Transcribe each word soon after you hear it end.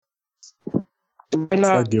Why So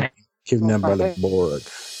not? kidnapped by the Borg.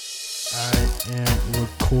 I am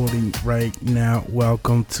recording right now.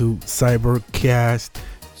 Welcome to Cybercast.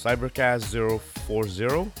 Cybercast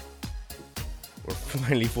 040. We're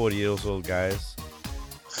finally 40 years old, guys.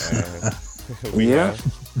 And we Yeah.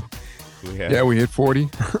 have. Yeah, we hit 40.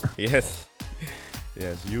 Yes.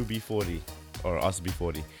 Yes, you be 40. Or us be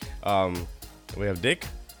 40. We have Dick.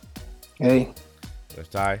 Hey. We have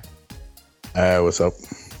Ty. What's up?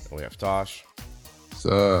 And we have Tosh. What's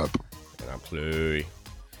up? And I'm Chloe.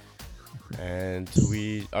 And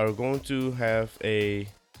we are going to have a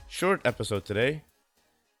short episode today.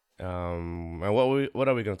 And what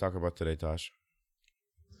are we going to talk about today, Tosh?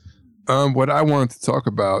 What I wanted to talk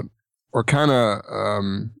about, or kind of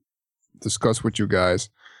discuss with you guys,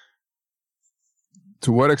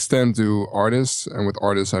 to what extent do artists, and with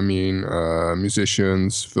artists I mean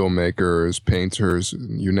musicians, filmmakers, painters,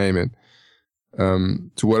 you name it,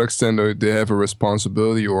 to what extent do they have a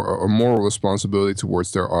responsibility or a moral responsibility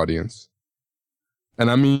towards their audience? And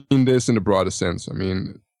I mean this in the broadest sense. I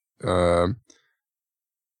mean,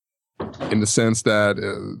 in the sense that,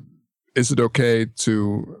 is it okay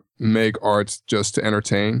to make art just to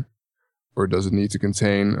entertain? Or does it need to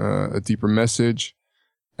contain a deeper message?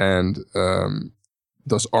 And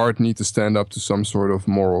does art need to stand up to some sort of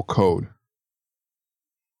moral code?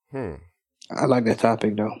 I like that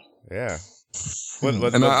topic though. Yeah.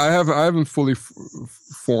 I haven't fully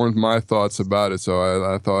formed my thoughts about it, so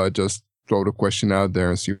I thought I'd just throw the question out there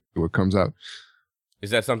and see what comes out. Is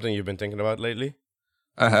that something you've been thinking about lately?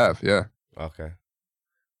 I have, yeah. Okay.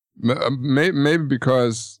 Maybe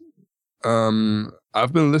because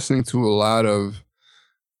I've been listening to a lot of,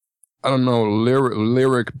 I don't know,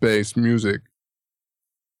 lyric-based music,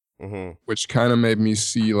 which kind of made me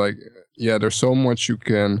see like, yeah, there's so much you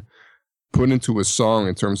can put into a song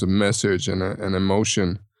in terms of message and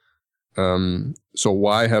emotion. So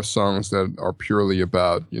why have songs that are purely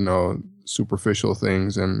about, superficial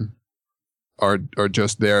things and are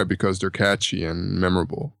just there because they're catchy and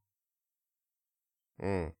memorable?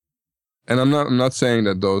 And I'm not saying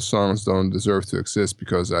that those songs don't deserve to exist,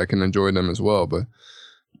 because I can enjoy them as well. But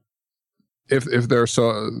if there's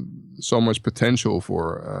so much potential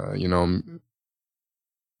for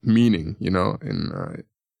meaning,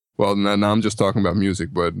 well, now I'm just talking about music,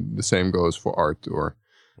 but the same goes for art or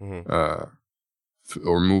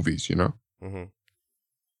movies,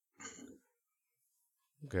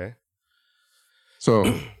 Okay. So,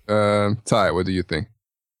 Ty, what do you think?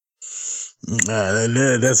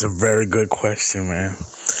 That's a very good question, man.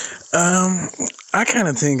 I kind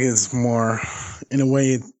of think it's more, in a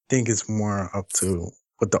way, it's more up to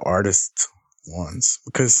what the artist wants.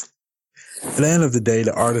 Because at the end of the day,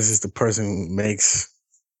 the artist is the person who makes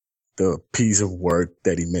the piece of work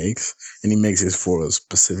that he makes, and he makes it for a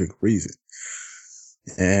specific reason.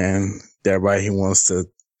 And thereby he wants to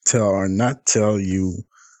tell or not tell you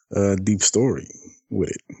a deep story with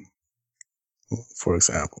it, for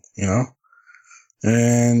example,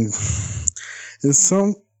 And in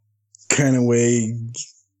some kind of way,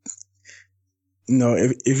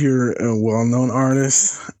 if you're a well-known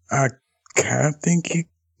artist, I kind of think you're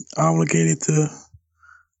obligated to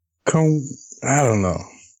come. I don't know.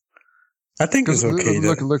 I think it's okay.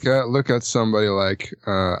 Look at somebody like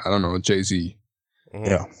I don't know, Jay-Z.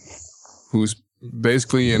 Yeah. Who's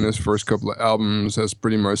basically in his first couple of albums has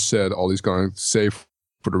pretty much said all he's going to say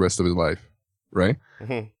for the rest of his life, right?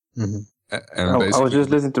 And I was just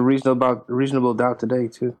listening to Reasonable Doubt today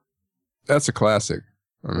too. That's a classic.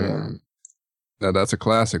 I mean, that's a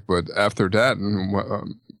classic. But after that,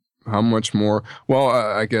 how much more? Well,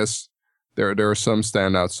 I guess there are some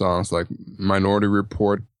standout songs like Minority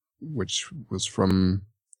Report, which was from,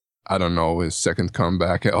 I don't know, his second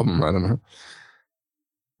comeback album. I don't know.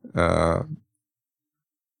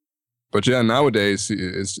 But yeah, nowadays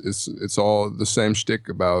it's all the same shtick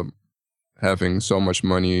about having so much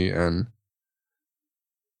money and,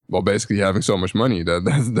 well, basically having so much money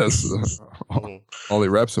that's all he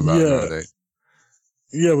raps about nowadays.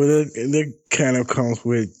 Yeah, but that kind of comes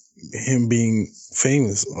with him being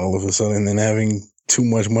famous all of a sudden and having too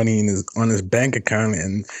much money on his bank account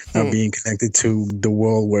and not being connected to the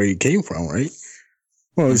world where he came from, right?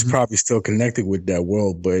 Well, he's probably still connected with that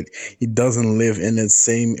world, but he doesn't live in the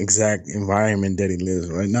same exact environment that he lives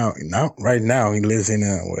right now. Right now, he lives in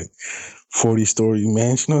a 40-story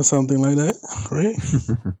mansion or something like that, right?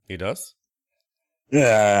 He does?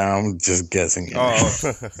 Yeah, I'm just guessing. Oh,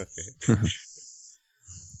 okay.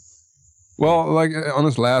 Well, like on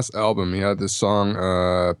his last album, he had this song,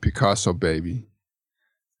 Picasso Baby.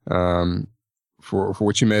 For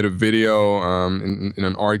which he made a video in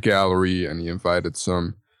an art gallery, and he invited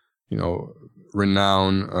some,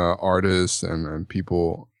 renowned artists and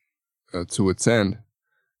people to attend,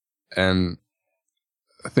 and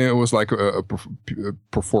I think it was like a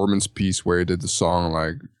performance piece where he did the song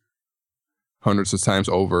like hundreds of times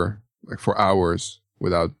over, like for hours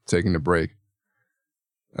without taking a break.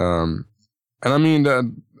 And I mean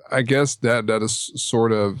that I guess that is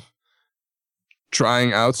sort of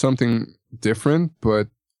trying out something different, but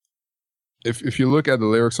if you look at the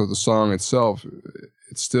lyrics of the song itself,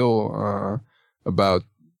 it's still about,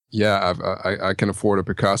 I can afford a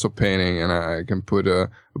Picasso painting, and I can put a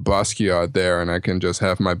Basquiat there, and I can just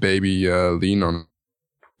have my baby lean on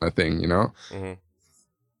a thing, you know? Mm-hmm.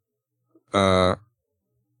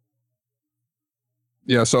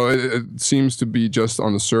 So it seems to be just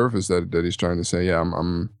on the surface that he's trying to say,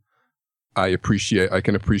 I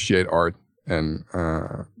can appreciate art, and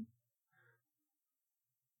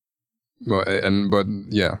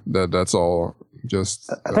that's all.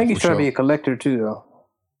 Just I think he's trying to be a collector too, though.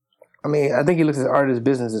 I mean, I think he looks at art as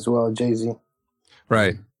business as well, Jay-Z.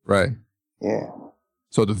 Right. Yeah.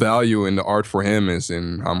 So the value in the art for him is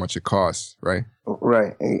in how much it costs, right?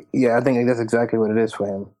 Right. Yeah, I think that's exactly what it is for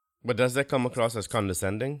him. But does that come across as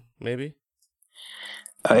condescending, maybe?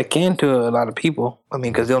 It can to a lot of people. I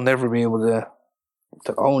mean, because they'll never be able to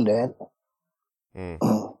own that.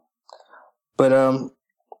 Mm. But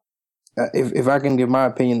if I can give my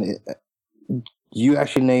opinion, you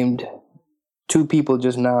actually named two people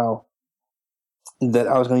just now that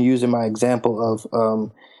I was going to use in my example of,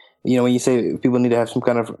 when you say people need to have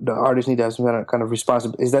the artists need to have some kind of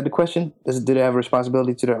responsibility. Is that the question? Do they have a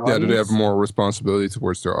responsibility to their audience? Yeah, do they have more responsibility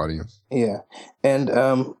towards their audience? Yeah. And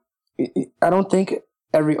I don't think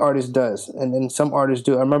every artist does. And then some artists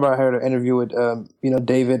do. I remember I heard an interview with,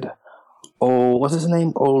 David, what's his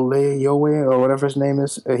name? Olayowe, or whatever his name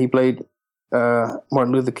is. He played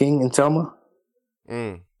Martin Luther King in Selma.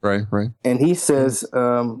 Mm. Right. And he says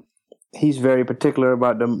he's very particular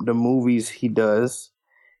about the movies he does.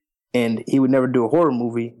 And he would never do a horror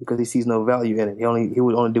movie because he sees no value in it. He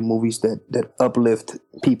would only do movies that uplift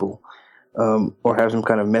people or have some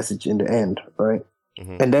kind of message in the end, right?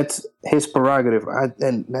 Mm-hmm. And that's his prerogative,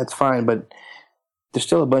 and that's fine. But there's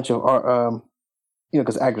still a bunch of art,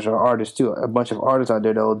 because actors are artists too. A bunch of artists out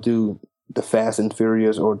there that'll do the Fast and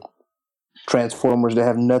Furious or Transformers that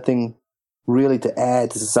have nothing really to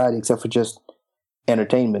add to society except for just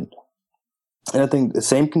entertainment. And I think the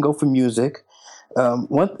same can go for music.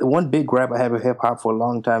 One big gripe I have with hip hop for a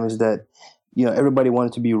long time is that, everybody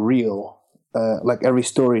wanted to be real. Like every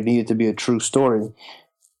story needed to be a true story.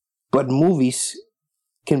 But movies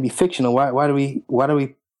can be fictional. Why do we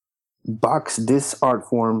box this art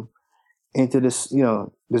form into this,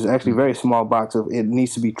 there's actually a very small box of it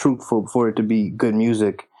needs to be truthful for it to be good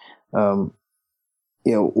music. Why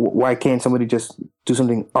can't somebody just do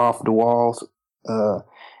something off the walls?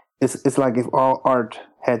 It's like if all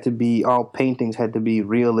paintings had to be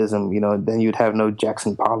realism, then you'd have no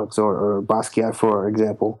Jackson Pollocks or Basquiat, for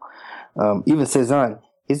example. Even Cezanne,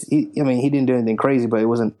 he didn't do anything crazy, but it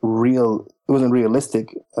wasn't real. It wasn't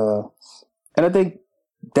realistic. And I think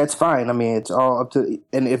that's fine. I mean, it's all up to,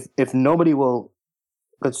 and if nobody will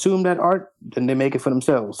consume that art, then they make it for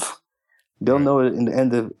themselves. They'll know it in the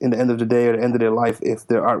end of the day or the end of their life if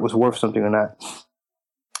their art was worth something or not.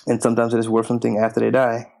 And sometimes it is worth something after they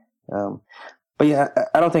die. But yeah,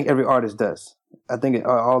 I don't think every artist does. I think it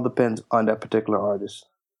all depends on that particular artist.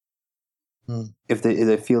 If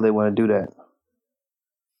they feel they want to do that.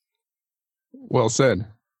 Well said.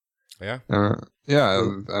 Yeah.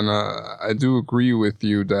 And I do agree with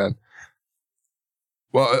you that,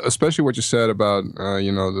 well, especially what you said about,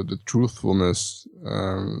 the truthfulness,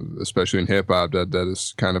 especially in hip hop, that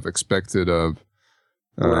is kind of expected of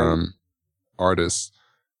artists.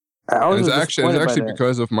 It's actually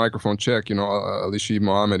because of Microphone Check, Alicia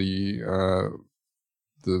Muhammad,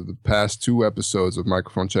 the past 2 episodes of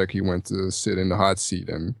Microphone Check, he went to sit in the hot seat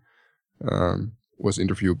and was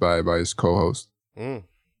interviewed by his co-host. Mm.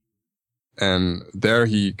 And there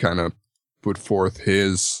he kind of put forth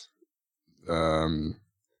his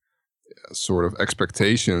sort of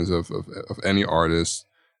expectations of any artist.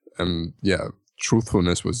 And yeah,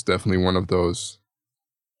 truthfulness was definitely one of those.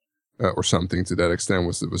 Or something to that extent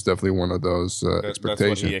was definitely one of those expectations.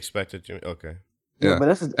 That's what he expected to. Okay. Yeah, but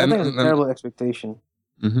I think it's a terrible expectation.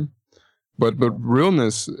 Mm-hmm. But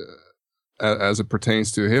realness, as it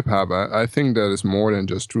pertains to hip hop, I think that is more than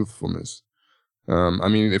just truthfulness.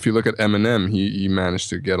 If you look at Eminem, he managed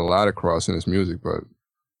to get a lot across in his music, but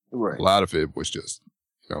a lot of it was just,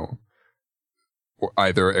 or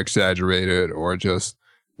either exaggerated or just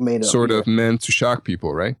made up, sort of meant to shock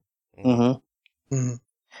people, right? Mm-hmm. Mm-hmm.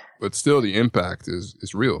 But still, the impact is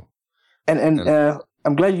real. And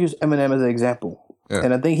I'm glad you used Eminem as an example. Yeah.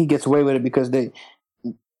 And I think he gets away with it because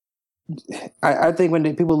I think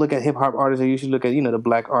when people look at hip hop artists, they usually look at the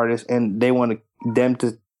black artists, and they want them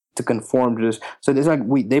to conform to this. So it's like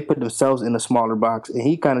they put themselves in a smaller box, and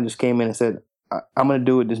he kind of just came in and said, "I'm going to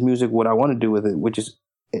do with this music what I want to do with it," which is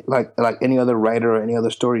like any other writer or any other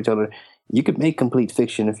storyteller. You could make complete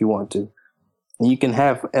fiction if you want to, and you can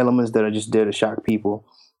have elements that are just there to shock people.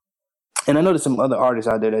 And I know there's some other artists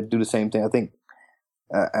out there that do the same thing. I think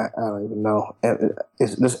I don't even know.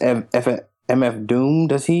 Is this MF Doom?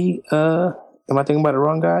 Does he? Am I thinking about the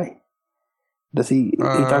wrong guy? Does he? He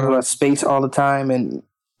talks about space all the time and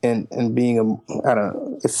being I don't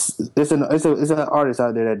know. It's an artist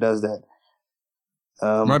out there that does that.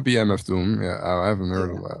 Might be MF Doom. Yeah, I haven't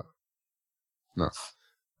heard of that. No,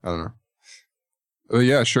 I don't know.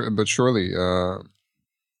 Yeah, sure, but surely,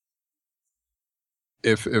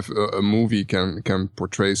 if a movie can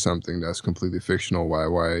portray something that's completely fictional,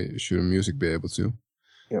 why shouldn't music be able to?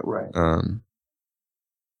 Yeah, right.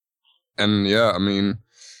 And yeah, I mean,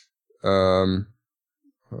 what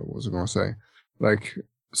was I gonna say? Like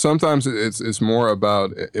sometimes it's more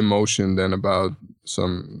about emotion than about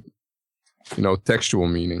some, textual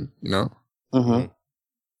meaning, Mm-hmm.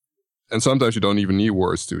 And sometimes you don't even need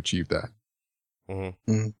words to achieve that.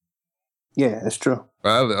 Mm-hmm. Mm-hmm. Yeah, that's true.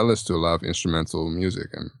 I listen to a lot of instrumental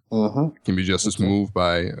music, and can be just as moved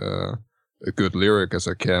by a good lyric as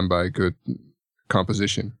I can by good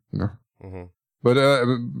composition, Mm-hmm. But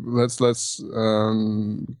let's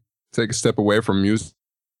take a step away from music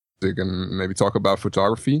and maybe talk about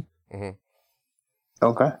photography. Mm-hmm.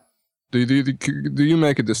 Okay. Do you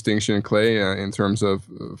make a distinction, Clay, in terms of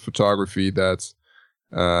photography that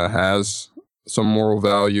has some moral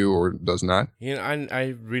value or does not?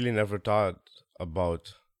 I really never thought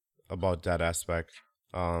about that aspect.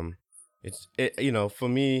 For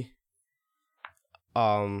me,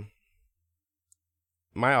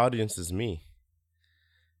 my audience is me,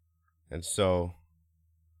 and so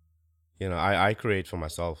I create for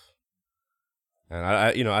myself, and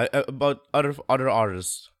I about other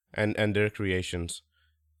artists and their creations.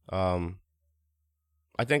 I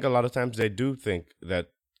think a lot of times they do think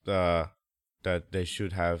that they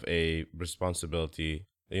should have a responsibility,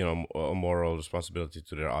 a moral responsibility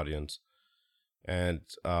to their audience, and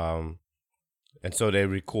so they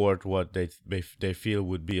record what they feel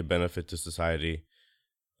would be a benefit to society,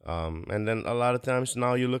 and then a lot of times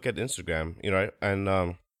now you look at Instagram, right,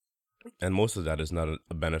 and most of that is not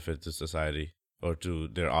a benefit to society or to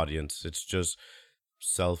their audience. It's just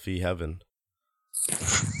selfie heaven.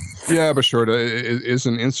 Yeah, but sure, is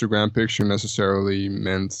an Instagram picture necessarily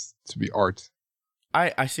meant to be art?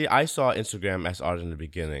 I see. I saw Instagram as art in the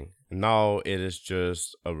beginning. Now it is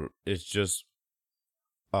just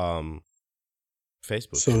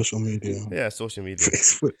Facebook, social media. Yeah, social media.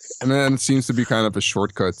 Facebook. And then it seems to be kind of a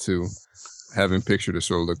shortcut to having picture to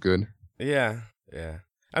sort of look good. Yeah.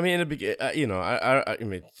 I mean, in the beginning, I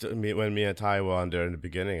mean, when me and Ty were on there in the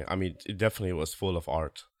beginning, I mean, it definitely was full of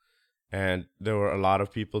art. And there were a lot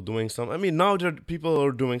of people doing some. I mean, now people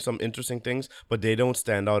are doing some interesting things, but they don't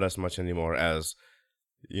stand out as much anymore as,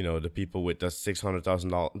 the people with the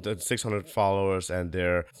 600 followers, and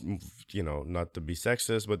they're, not to be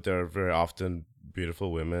sexist, but they're very often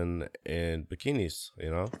beautiful women in bikinis,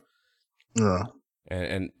 Yeah.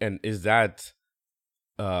 And is that,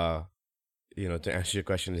 to answer your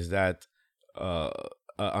question, is that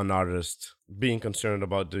an artist being concerned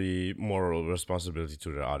about the moral responsibility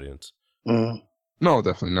to their audience? Mm. No,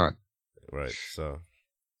 definitely not. Right. So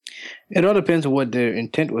it all depends on what their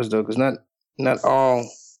intent was, though, because not all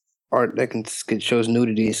art that can shows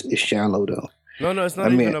nudity is shallow, though. No, it's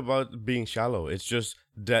not even about being shallow. It's just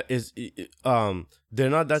that they're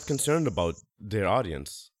not that concerned about their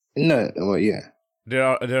audience. No, well, yeah,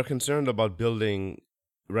 they're concerned about building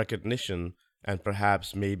recognition and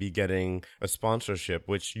perhaps maybe getting a sponsorship,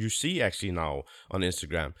 which you see actually now on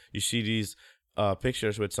Instagram. You see these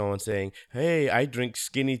pictures with someone saying, "Hey, I drink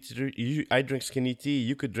skinny tea. I drink skinny tea.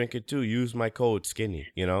 You could drink it too. Use my code skinny."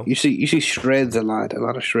 You see shreds a lot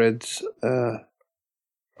of shreds.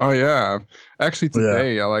 Oh yeah, actually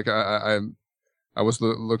today I was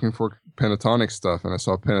looking for Pentatonic stuff, and I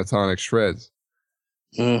saw Pentatonic shreds,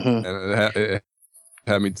 and it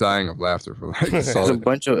had me dying of laughter for like. There's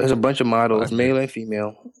a bunch of models, male and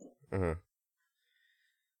female. Mm-hmm.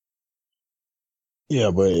 Yeah,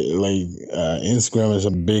 but Instagram is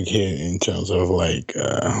a big hit in terms of weight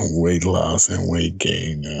loss and weight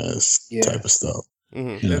gain type of stuff.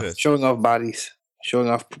 Mm-hmm. Showing off bodies, showing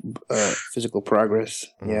off physical progress.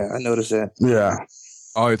 Mm-hmm. Yeah, I noticed that. Yeah.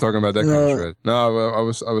 Oh, you're talking about that kind of shred? No, I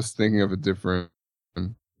was thinking of a different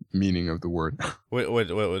meaning of the word.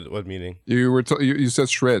 What meaning? You said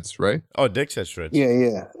shreds, right? Oh, Dick said shreds.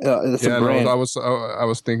 Yeah. It's a brand. No, I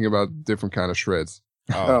was thinking about different kind of shreds.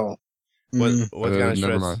 Oh. What kind of never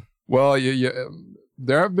shreds? mind. Well, yeah.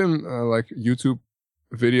 There have been like YouTube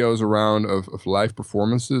videos around of live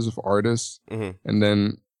performances of artists, and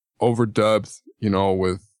then overdubbed,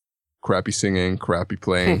 with crappy singing, crappy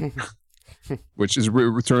playing, which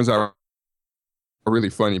turns out really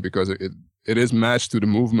funny because it is matched to the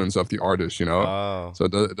movements of the artist, Oh. So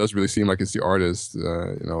it does really seem like it's the artist,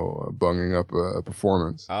 bunging up a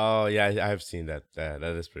performance. Oh yeah, I've seen that. That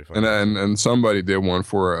is pretty funny. And somebody did one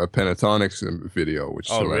for a Pentatonics video, which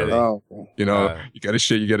is hilarious. Really? Oh.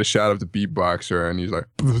 You get a shot of the beatboxer, and he's like,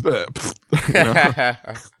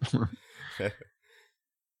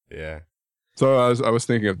 Yeah. So I was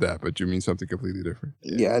thinking of that, but you mean something completely different.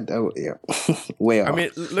 Yeah. Way off. I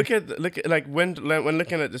mean, look at like when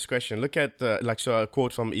looking at this question, look at a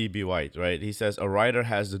quote from E.B. White, right? He says, "A writer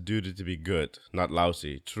has the duty to be good, not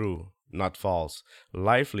lousy, true, not false,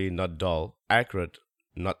 lively, not dull, accurate,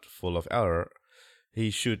 not full of error.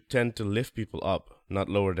 He should tend to lift people up, not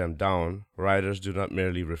lower them down. Writers do not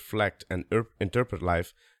merely reflect and interpret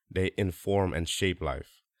life; they inform and shape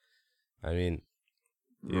life." I mean,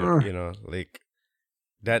 like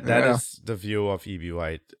that is the view of E.B.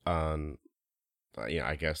 White on,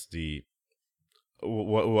 I guess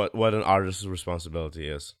what an artist's responsibility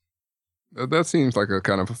is. That seems like a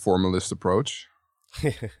kind of a formalist approach.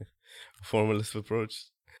 Formalist approach.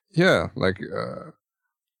 Yeah, like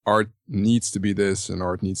art needs to be this and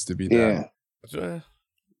art needs to be that. Yeah,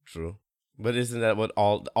 true. But isn't that what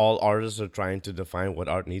all artists are trying to define what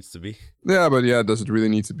art needs to be? Yeah, but does it really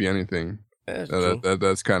need to be anything?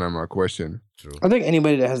 That's kind of my question. True. I think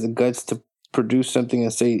anybody that has the guts to produce something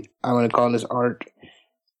and say, "I'm going to call this art,"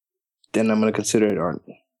 then I'm going to consider it art.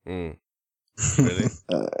 Really?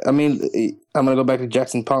 I mean, I'm going to go back to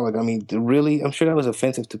Jackson Pollock. I mean, really, I'm sure that was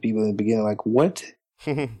offensive to people in the beginning. Like, what?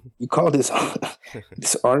 You call this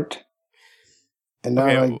this art? And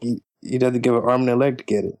now you'd have to give an arm and a leg to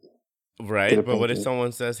get it. Right, but what if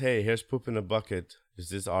someone says, "Hey, here's poop in a bucket. Is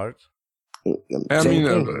this art?" I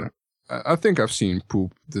mean, I think I've seen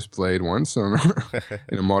poop displayed once in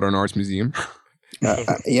a modern arts museum.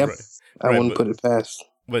 Yep, I wouldn't put it past.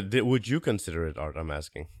 But would you consider it art? I'm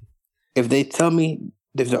asking. If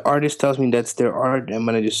the artist tells me that's their art, I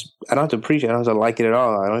don't have to appreciate it. I don't have to like it at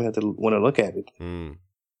all. I don't have to want to look at it.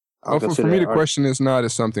 Well, for me, the question is not,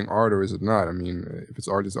 is something art or is it not? I mean, if it's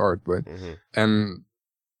art, it's art. But and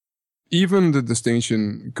even the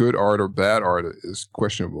distinction good art or bad art is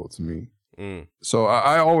questionable to me. So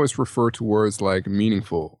I always refer to words like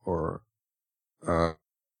meaningful or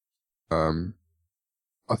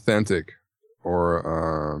authentic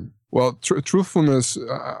or truthfulness.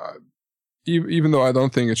 Even though I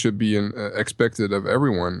don't think it should be expected of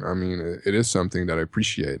everyone, I mean, it is something that I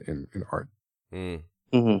appreciate in art. I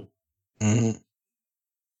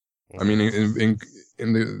mean,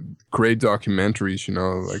 in the great documentaries,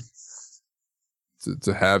 like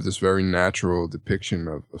to have this very natural depiction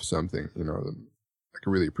of something, I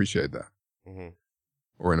can really appreciate that.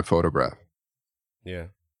 Or in a photograph. Yeah.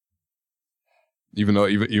 Even though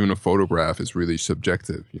even a photograph is really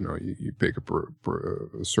subjective, you pick a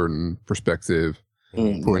certain perspective,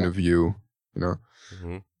 point of view,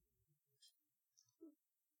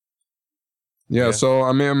 Yeah, so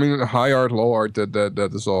I mean, high art, low art,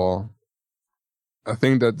 that is all. I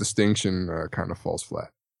think that distinction kind of falls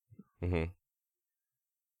flat.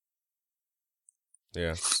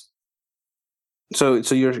 Yeah. So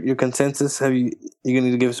your consensus? You gonna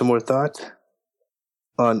need to give some more thought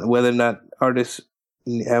on whether or not artists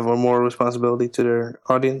have a moral responsibility to their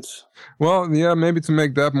audience? Well, yeah, maybe to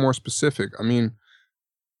make that more specific. I mean,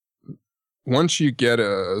 once you get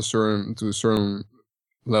to a certain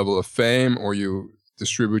level of fame, or you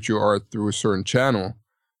distribute your art through a certain channel,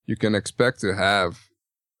 you can expect to have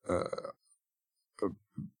a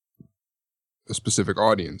specific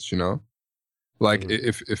audience. Like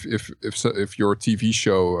if your TV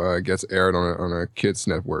show gets aired on a kids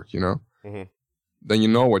network, then you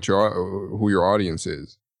know who your audience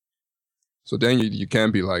is. So then you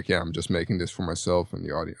can't be like, I'm just making this for myself and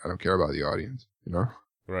the audience. I don't care about the audience,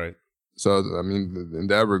 Right. So I mean, in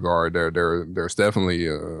that regard, there's definitely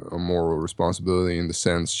a moral responsibility in the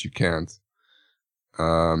sense you can't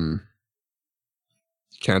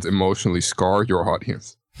emotionally scar your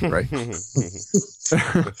audience, right?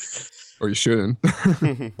 Or you shouldn't.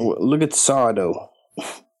 Well, look at Saw though.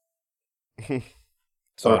 Man.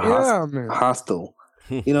 Hostile,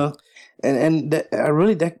 and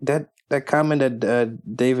that comment that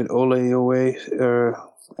David Oyelowo,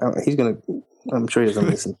 he's gonna I'm sure he doesn't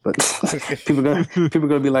listen, but people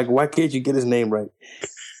gonna be like, why can't you get his name right?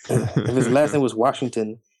 If his last name was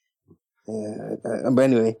Washington. But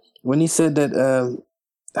anyway, when he said that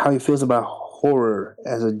how he feels about horror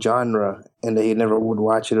as a genre and that he never would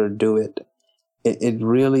watch it or do it, it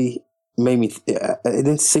really made me. It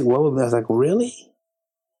didn't sit well with me. I was like, really?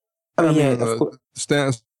 I mean, of course.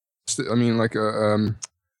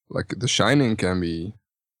 Like The Shining can be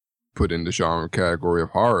put in the genre category of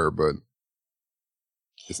horror, but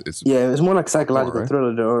it's more like psychological right?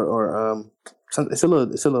 thriller or it's a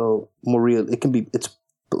little more real. It's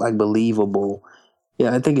like believable.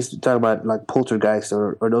 Yeah, I think it's talking about like Poltergeist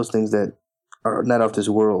or those things that are not of this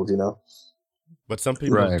world, you know. But some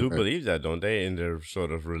people do believe that, don't they, in their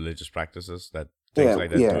sort of religious practices, that things like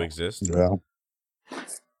that do exist. Yeah.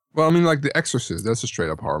 Well, I mean, like The Exorcist, that's a straight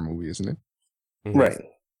up horror movie, isn't it? Mm-hmm. Right.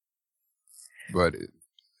 But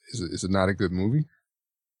is it not a good movie?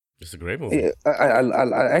 It's a great movie. Yeah,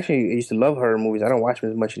 I actually used to love horror movies. I don't watch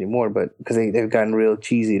them as much anymore, but because they've gotten real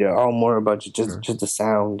cheesy. They're all more about just the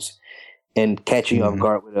sounds and catching you off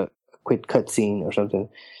guard with a quick cut scene or something.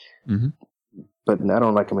 Mm-hmm. But I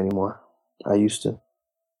don't like them anymore. I used to.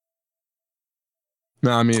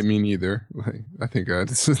 No, I mean, me neither. Like, I think I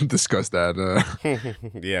discussed that.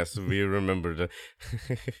 Yes, we remember that.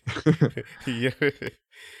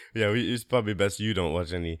 It's probably best you don't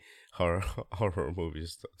watch any horror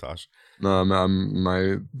movies, Tosh. No, I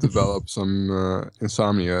might develop some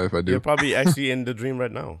insomnia if I do. You're probably actually in the dream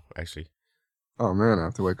right now, actually. Oh man, I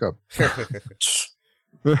have to wake up.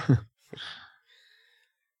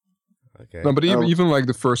 Okay. No, but even like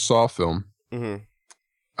the first Saw film,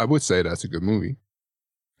 I would say that's a good movie.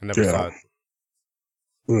 I never saw it.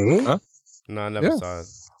 Really? Huh? No, I never saw it.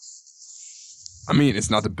 I mean, it's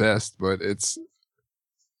not the best, but it's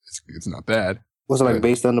not bad. Was it like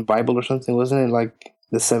based on the Bible or something? Wasn't it like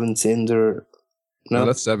the 7 sins or no?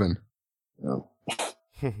 That's 7. No.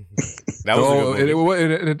 That was a good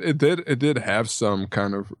movie. It did have some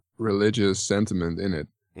kind of religious sentiment in it.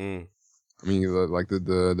 Mm. I mean, like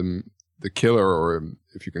the killer, or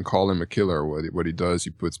if you can call him a killer, what he does, he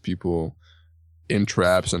puts people in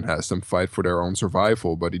traps and has them fight for their own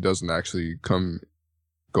survival, but he doesn't actually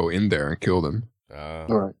go in there and kill them. All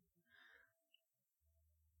right.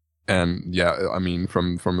 And yeah, I mean,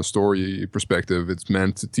 from a story perspective, it's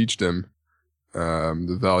meant to teach them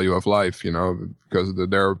the value of life, you know, because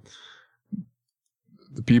the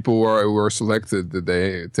people who are selected, that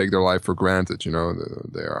they take their life for granted, you know,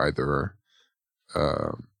 they are either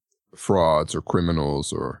frauds or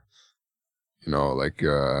criminals or, you know, like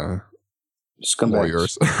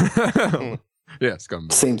lawyers. Yeah,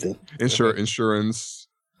 scumbags. Same thing. Insurance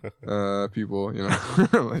people, you know,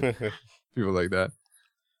 like, people like that.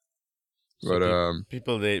 So but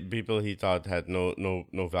people he thought had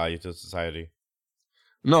no value to society.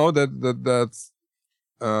 No, that's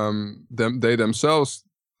they themselves,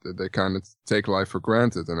 they kind of take life for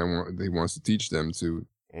granted, and he wants to teach them to,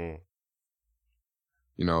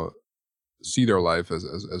 you know, see their life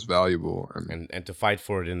as valuable and to fight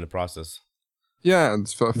for it in the process. Yeah, and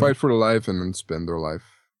fight for the life and then spend their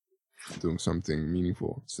life doing something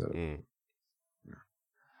meaningful instead of.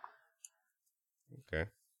 Okay.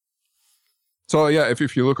 So yeah,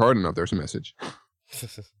 if you look hard enough, there's a message.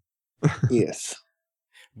 Yes.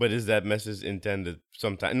 But is that message intended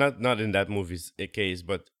sometimes? Not in that movie's case,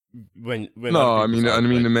 but when no, I mean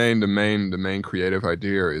the main creative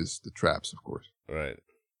idea is the traps, of course. Right.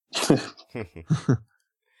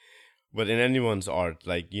 But in anyone's art,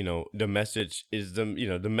 like, you know, the message is the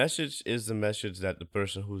message that the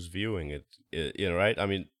person who's viewing it, you know, right? I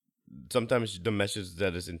mean, sometimes the message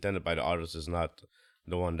that is intended by the artist is not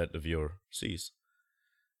the one that the viewer sees.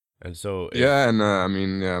 And so I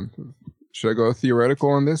mean, should I go theoretical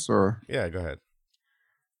on this, or? Yeah, go ahead.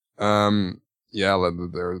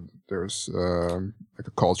 There's like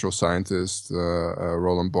a cultural scientist,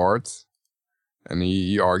 Roland Barthes, and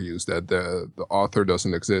he argues that the author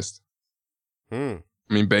doesn't exist. I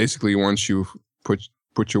mean, basically, once you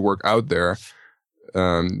put your work out there,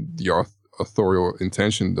 the authorial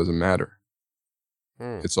intention doesn't matter.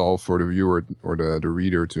 It's all for the viewer or the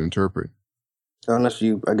reader to interpret. Unless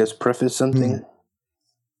you, I guess, preface something.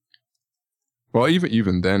 Well,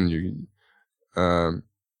 even then, you,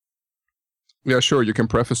 yeah, sure, you can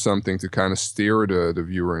preface something to kind of steer the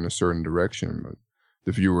viewer in a certain direction, but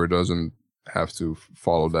the viewer doesn't have to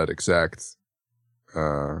follow that exact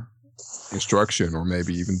instruction, or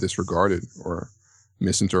maybe even disregard it or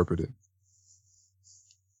misinterpret it.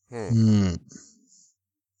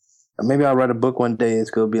 Maybe I'll write a book one day. It's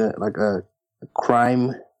gonna be like a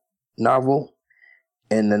crime novel,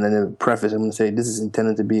 And then in the preface, I'm going to say this is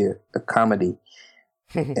intended to be a comedy,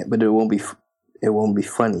 but it won't be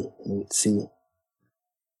funny. And see,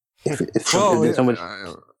 if there's so much.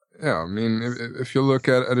 I mean, if you look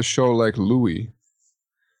at a show like Louis,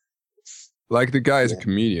 like the guy is a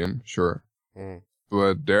comedian, sure,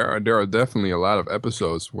 but there are definitely a lot of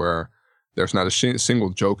episodes where there's not a single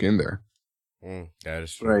joke in there. That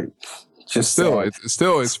is true. Right. Just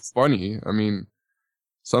it's funny. I mean,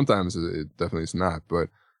 sometimes it definitely is not, but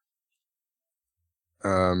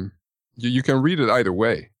you can read it either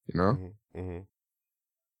way, you know.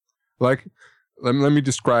 Like, let me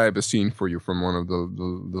describe a scene for you from one of the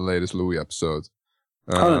latest Louis episodes.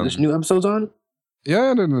 There's new episodes on?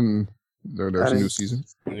 Yeah, there's a new season.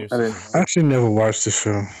 I actually never watched the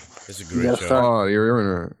show. It's a great show. Oh,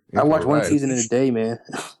 you're in I watch one season in a day, man,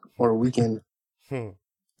 or a weekend. Yeah,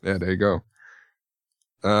 there you go.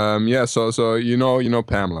 Yeah, so you know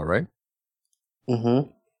Pamela, right? Mm-hmm.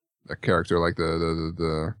 That character, like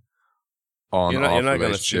the on You're off not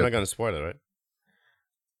relationship. gonna spoil it, right?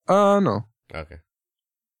 No. Okay.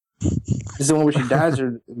 Is the one where she dies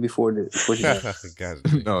or before she dies?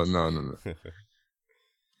 No.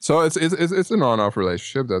 So it's an on-off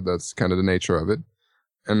relationship. That's kind of the nature of it.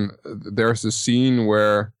 And there's a scene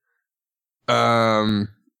where, they're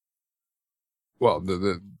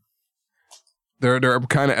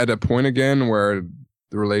kind of at a point again where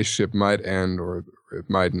the relationship might end or it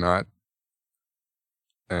might not,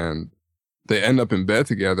 and they end up in bed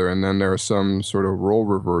together. And then there's some sort of role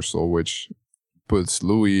reversal, which puts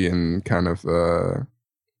Louis in kind of a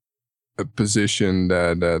position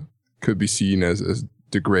that could be seen as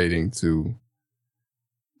degrading to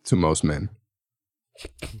most men.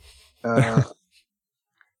 You know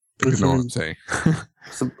what I'm saying?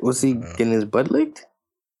 So was he getting his butt licked?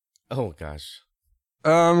 Oh gosh.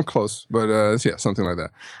 Close, but yeah, something like that.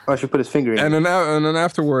 Oh, I should put his finger in. And then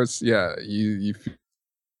afterwards, yeah, you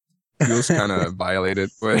feels kind of violated.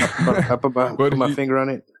 But I put my finger on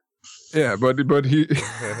it. Yeah, but he,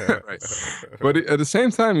 right. But at the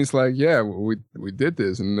same time, he's like, yeah, we did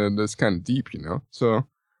this, and then that's kind of deep, you know. So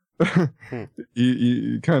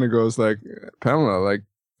he kind of goes like, Pamela, like,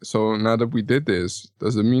 so now that we did this,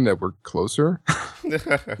 does it mean that we're closer?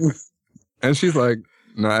 And she's like,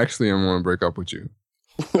 no, actually, I want to break up with you.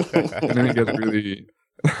 And then he gets really.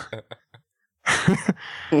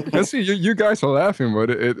 And see, you guys are laughing, but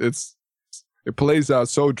it plays out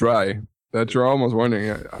so dry that you're almost wondering,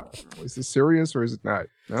 is this serious or is it not?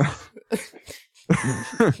 No?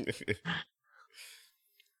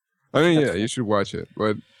 I mean, yeah, you should watch it,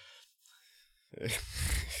 but it's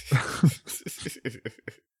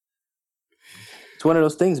one of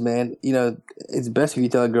those things, man. You know, it's best if you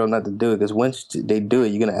tell a girl not to do it, because once they do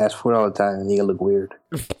it, you're gonna ask for it all the time, and you're gonna look weird.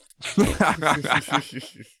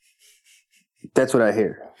 That's what I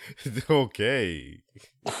hear. Okay.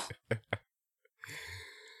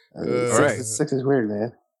 Sex is weird,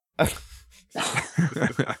 man.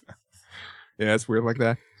 Yeah, it's weird like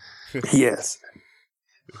that. Yes.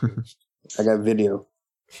 I got video.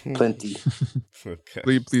 Plenty.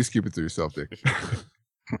 Okay. Please keep it to yourself, Dick.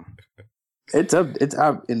 It's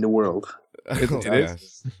out in the world. It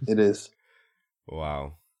is? It is.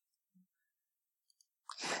 Wow.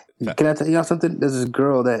 Can I tell y'all something? There's this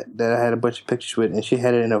girl that I had a bunch of pictures with, and she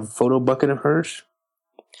had it in a photo bucket of hers.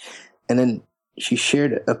 And then she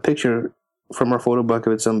shared a picture from her photo bucket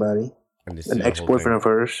with somebody, an ex-boyfriend of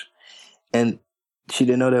hers. And she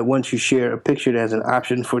didn't know that once you share a picture, there's an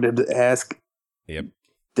option for them to ask that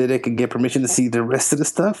they could get permission to see the rest of the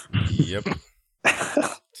stuff. Yep.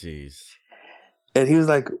 Jeez. And he was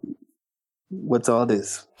like, what's all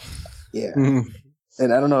this? Yeah.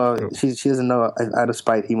 And I don't know. She doesn't know. Out of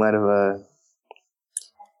spite, he might have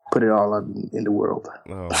put it all in the world.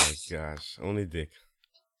 Oh my gosh! Only Dick.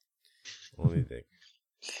 Only Dick.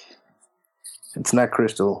 It's not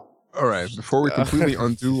Crystal. All right. Before we completely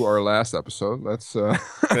undo our last episode, let's let's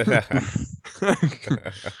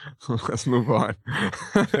move on.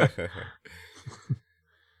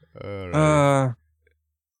 All right.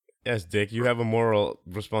 Yes, Dick. You have a moral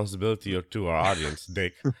responsibility to our audience,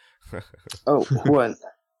 Dick. Oh, what? No.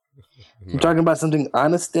 You're talking about something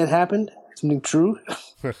honest that happened? Something true?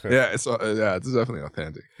 Yeah, it's definitely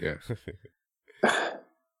authentic. Yeah.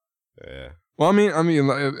 Yeah. Well, I mean,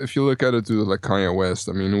 if you look at it to like Kanye West,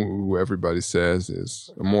 I mean, who everybody says is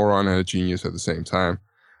a moron and a genius at the same time.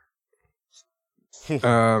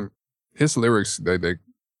 His lyrics they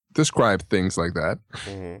describe things like that.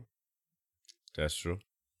 Mm-hmm. That's true.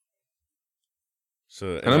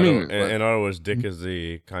 So, and I mean, in other words, Dick is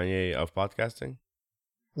the Kanye of podcasting.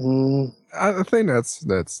 I think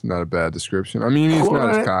that's not a bad description. I mean, he's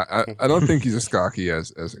not as cocky. I don't think he's as cocky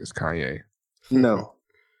as Kanye. No.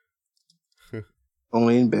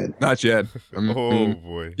 Only in bed. Not yet. Oh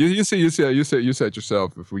boy. You said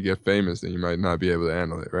yourself, if we get famous, then you might not be able to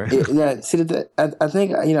handle it, right? Yeah. See, I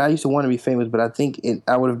think I used to want to be famous, but I think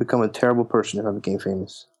I would have become a terrible person if I became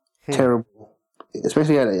famous. Terrible,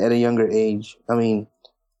 especially at a younger age. I mean,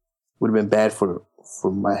 would have been bad for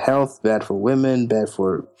my health, bad for women, bad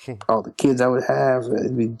for all the kids I would have.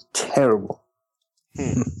 It'd be terrible.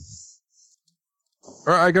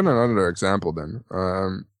 Or I got another example then.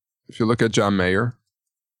 If you look at John Mayer.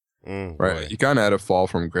 Right, boy. He kind of had a fall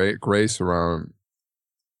from grace around,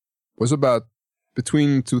 was about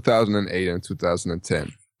between 2008 and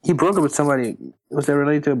 2010. He broke up with somebody. Was that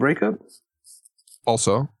related to a breakup?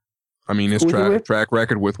 Also, I mean, his track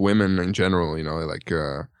record with women in general, you know, like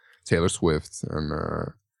Taylor Swift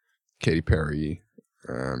and Katy Perry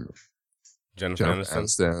and Jennifer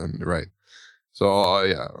Aniston. Right. So,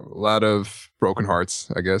 yeah, a lot of broken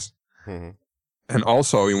hearts, I guess. Mm-hmm. And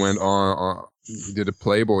also, he went on. He did a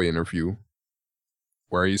Playboy interview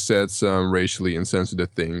where he said some racially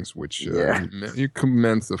insensitive things, which he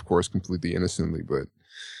meant, of course, completely innocently, but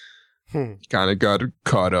he kind of got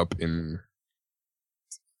caught up in,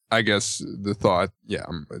 I guess, the thought,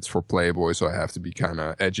 it's for Playboy, so I have to be kind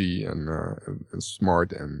of edgy and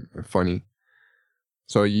smart and funny.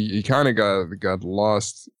 So he kind of got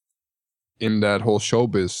lost in that whole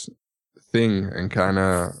showbiz thing and kind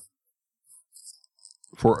of,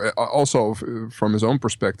 also from his own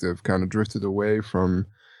perspective, kind of drifted away from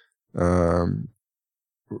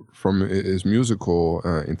his musical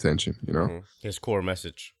intention, you know, his core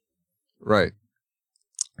message. Right.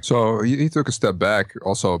 So he took a step back,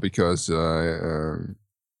 also because he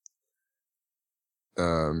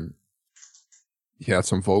had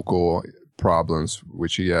some vocal problems,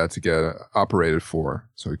 which he had to get operated for.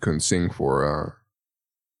 So he couldn't sing for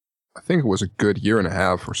I think it was a good year and a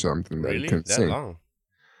half or something. Really? That he couldn't that sing. Long?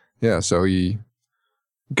 Yeah, so he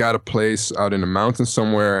got a place out in the mountains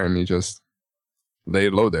somewhere and he just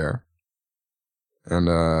laid low there. And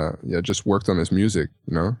just worked on his music,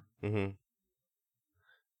 you know? Mm-hmm.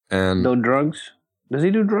 And no drugs? Does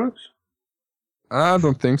he do drugs? I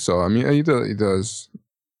don't think so. I mean, he does.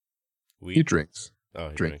 Weed? He drinks. Oh,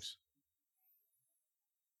 he drinks.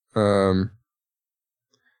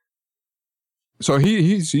 So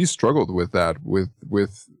he struggled with that, with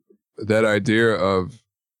that idea of,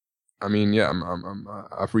 I mean,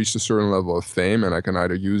 I've reached a certain level of fame, and I can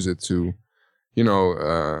either use it to, you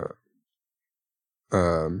know,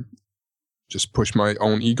 just push my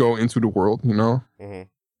own ego into the world, you know,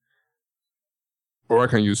 or I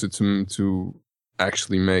can use it to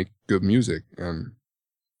actually make good music and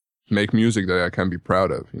make music that I can be proud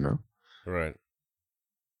of, you know. Right.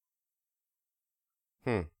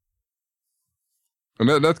 And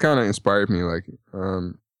that kind of inspired me, like,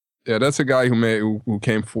 that's a guy who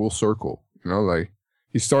came full circle, you know, like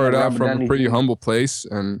he started out from a pretty humble place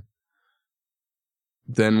and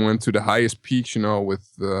then went to the highest peaks, you know, with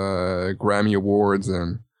Grammy Awards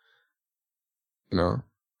and, you know,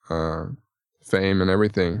 fame and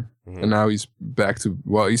everything. And now he's back to,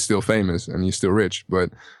 well, he's still famous and he's still rich,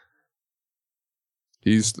 but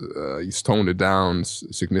he's toned it down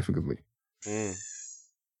significantly. And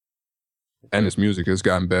his music has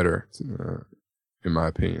gotten better, in my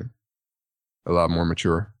opinion. A lot more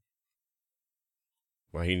mature.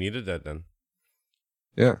 Well, he needed that then.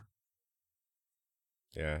 Yeah.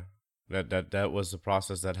 Yeah. That was the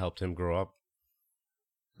process that helped him grow up.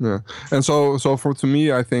 Yeah. And so to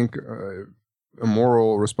me, I think a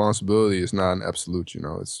moral responsibility is not an absolute, you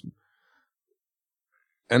know. It's,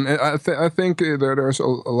 and I think there's a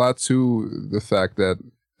lot to the fact that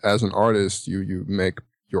as an artist, you make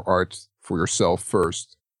your art for yourself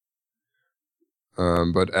first.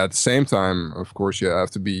 But at the same time, of course, you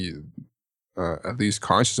have to be at least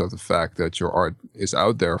conscious of the fact that your art is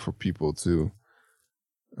out there for people to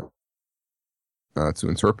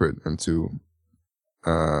interpret and to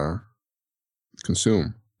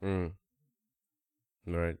consume.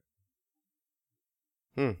 Right.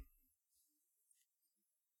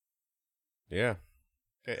 Yeah.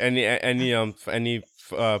 Any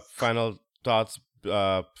final thoughts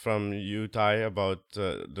from you, Ty, about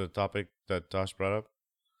the topic that Tosh brought up?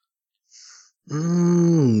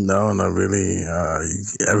 No, not really.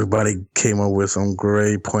 Everybody came up with some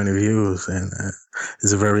great point of views, and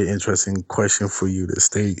it's a very interesting question for you to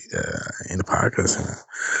state in the podcast.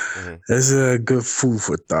 It's a good food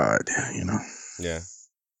for thought, you know. Yeah,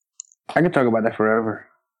 I can talk about that forever.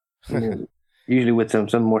 I mean, usually with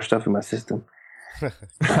some more stuff in my system.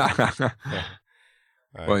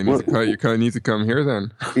 All Well, right. you kind of need to come here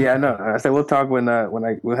then. Yeah, I know. I said we'll talk when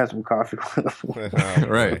we'll have some coffee.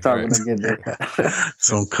 Right. We'll talk when I get there.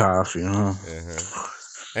 Some coffee, huh? Uh-huh.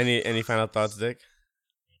 Any final thoughts, Dick?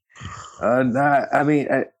 Nah, I mean,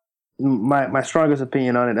 my strongest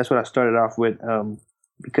opinion on it. That's what I started off with,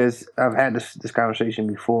 because I've had this conversation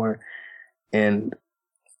before, and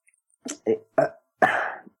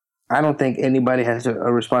I don't think anybody has a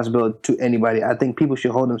responsibility to anybody. I think people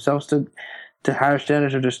should hold themselves to higher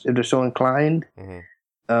standards if they're so inclined.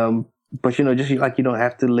 Mm-hmm. But just like you don't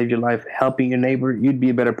have to live your life helping your neighbor. You'd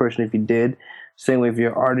be a better person if you did. Same way, if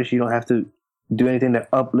you're an artist, you don't have to do anything to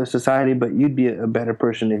uplift society, but you'd be a better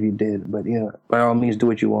person if you did. But by all means, do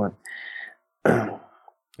what you want.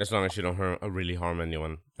 As long as you don't really harm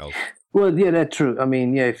anyone else. Well, yeah, that's true. I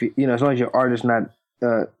mean, yeah, if as long as your art is not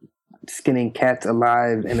skinning cats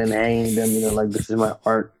alive and then hanging them, like this is my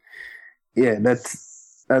art. Yeah, that's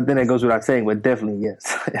then it goes without saying, but definitely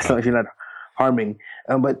yes, as long as you're not harming.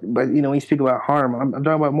 But when you speak about harm, I'm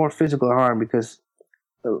talking about more physical harm because,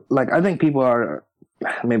 I think people are.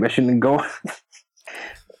 Maybe I shouldn't go.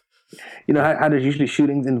 How there's usually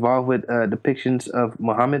shootings involved with depictions of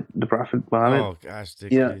Muhammad, the Prophet Muhammad. Oh gosh, Dick,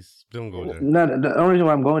 please don't go there. No, the only reason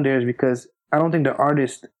why I'm going there is because I don't think the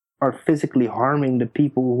artists are physically harming the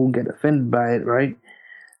people who get offended by it, right?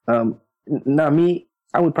 Now, me,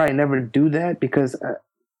 I would probably never do that because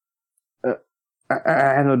I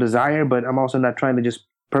have no desire, but I'm also not trying to just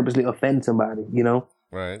purposely offend somebody,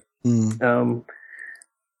 Right.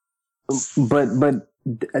 But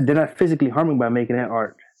they're not physically harming by making that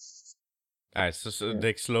art. All right, so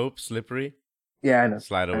Dick, slippery. Yeah, I know.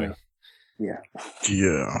 Slide away. Yeah.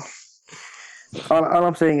 Yeah. All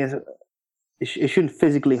I'm saying is it shouldn't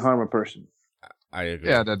physically harm a person. I agree.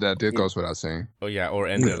 Yeah, that goes without saying. Oh yeah, or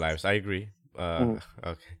end their lives. I agree. Okay,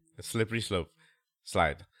 a slippery slope.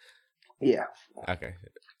 Slide. Yeah. Okay.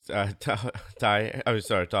 Ty. I'm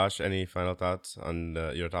sorry, Tosh. Any final thoughts on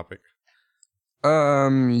your topic?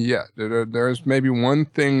 Yeah, there's maybe one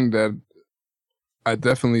thing that I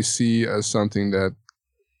definitely see as something that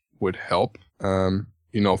would help,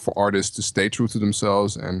 for artists to stay true to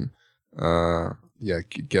themselves and,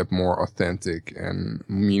 get more authentic and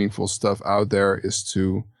meaningful stuff out there is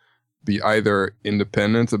to be either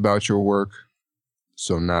independent about your work,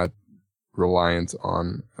 so not reliant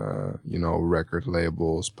on, record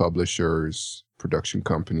labels, publishers, production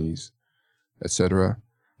companies, etc.,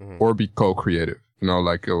 or be co-creative.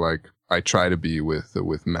 Like I try to be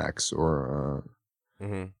with Max or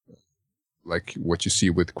like what you see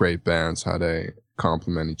with great bands, how they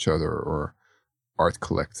complement each other, or art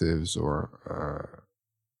collectives, or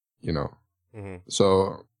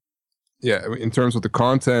So yeah, in terms of the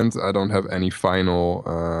content, I don't have any final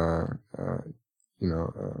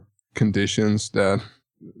conditions that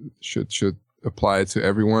should apply to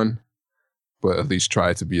everyone, but at least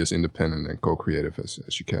try to be as independent and co-creative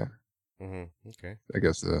as you can. Okay. I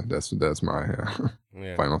guess that's my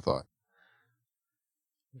final thought.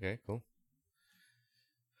 Okay, cool.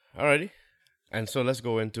 Alrighty, and so let's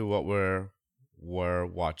go into what we're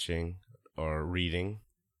watching or reading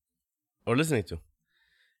or listening to,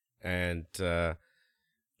 and we'll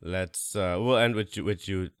end with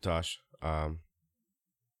you, Tosh.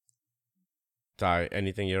 Ty,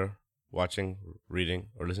 anything you're watching, reading,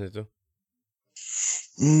 or listening to?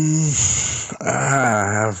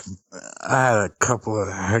 I had a couple of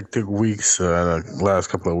hectic weeks the last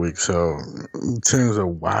couple of weeks. So in terms of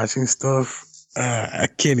watching stuff, I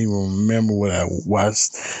can't even remember what I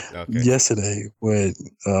watched yesterday. But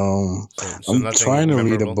I'm trying to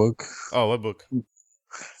read a book. Oh, what book?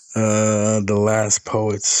 The Last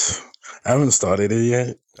Poets. I haven't started it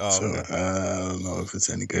yet, so okay. I don't know if it's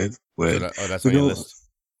any good. But that's on your list.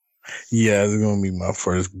 Yeah, it's gonna be my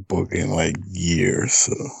first book in like years.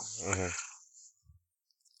 So.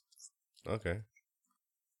 Okay.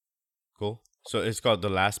 Cool. So it's called The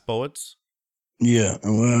Last Poets? Yeah,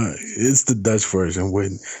 well, it's the Dutch version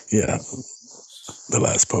with The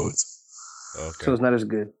Last Poets. Okay. So it's not as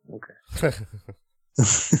good. Okay.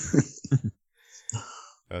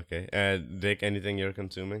 Okay. And Dick, anything you're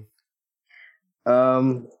consuming?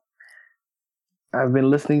 I've been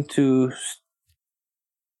listening to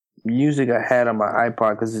music I had on my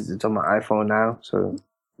iPod because it's on my iPhone now. So,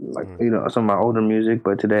 it's on my older music.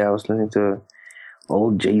 But today I was listening to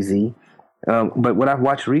old Jay-Z. But what I've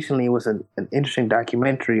watched recently was an interesting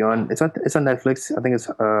documentary on it's on Netflix. I think it's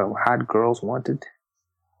Hot Girls Wanted.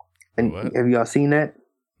 And have y'all seen that?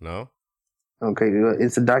 No. Okay,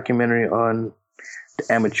 it's a documentary on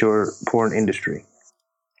the amateur porn industry.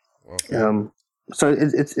 Okay. So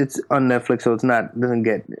it's on Netflix, so it's not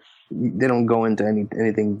they don't go into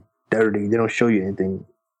anything dirty. They don't show you anything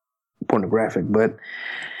pornographic, but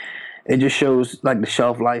it just shows like the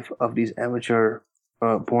shelf life of these amateur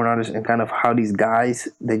porn artists and kind of how these guys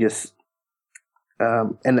they just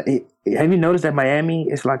have you noticed that Miami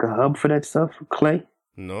is like a hub for that stuff, Clay?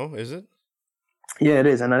 No, is it? Yeah, it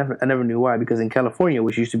is, and I never knew why, because in California,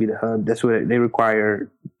 which used to be the hub, that's where they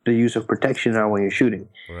require the use of protection now when you're shooting.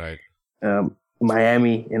 Right.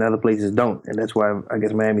 Miami and other places don't, and that's why I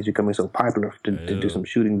guess Miami's becoming so popular to do some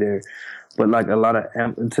shooting there. But like a lot of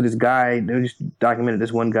so this guy, they just documented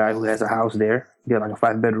this one guy who has a house there. He got like a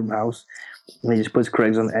 5-bedroom house, and he just puts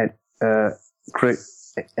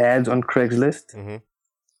ads on Craigslist. Mm-hmm.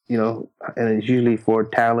 You know, and it's usually for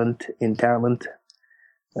talent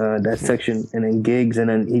that section, and then gigs, and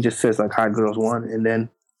then he just says like hot girls want, and then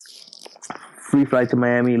free flight to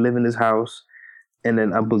Miami, live in this house, and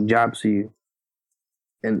then I book jobs for you.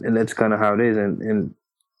 And that's kind of how it is. And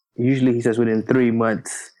usually he says within 3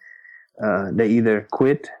 months, they either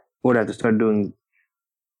quit or they have to start doing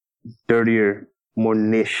dirtier, more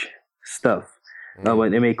niche stuff. But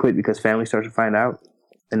they may quit because family starts to find out.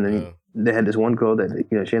 And then they had this one girl that,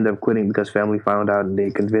 she ended up quitting because family found out and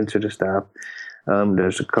they convinced her to stop.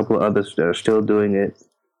 There's a couple of others that are still doing it.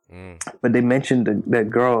 But they mentioned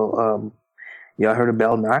that girl, y'all heard of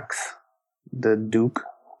Belle Knox, the Duke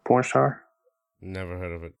porn star? Never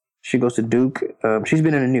heard of it. She goes to Duke. She's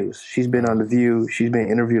been in the news. She's been on The View. She's been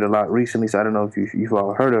interviewed a lot recently, so I don't know if you've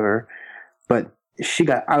all heard of her. But she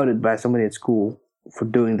got outed by somebody at school for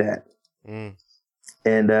doing that. And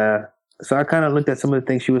so I kind of looked at some of the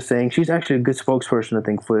things she was saying. She's actually a good spokesperson, I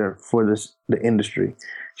think, for the industry.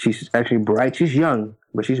 She's actually bright. She's young,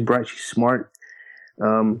 but she's bright. She's smart.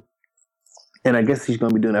 And I guess she's going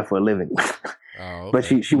to be doing that for a living. Oh, okay. But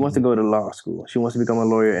she wants to go to law school. She wants to become a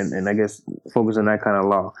lawyer and I guess focus on that kind of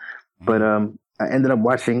law. But I ended up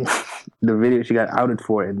watching the video she got outed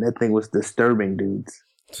for, and that thing was disturbing, dudes.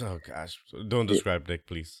 Oh, gosh. Don't describe Nick,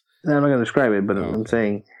 please. No, I'm not going to describe it, but I'm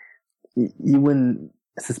saying you wouldn't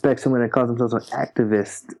suspect someone that calls themselves an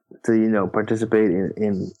activist to, participate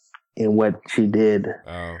in what she did.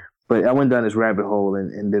 Oh. But I went down this rabbit hole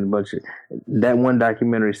and did a bunch of that one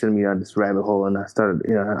documentary sent me down this rabbit hole, and I started,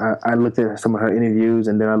 I looked at some of her interviews,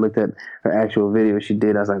 and then I looked at her actual video she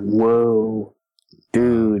did. I was like, whoa,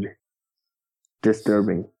 dude,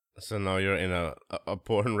 disturbing. So now you're in a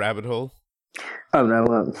porn rabbit hole? Oh no,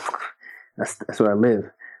 well, that's where I live.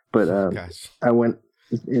 But gosh. I went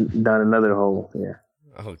down another hole. Yeah.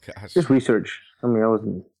 Oh gosh. Just research. I mean, I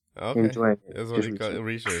wasn't enjoying it. That's what you call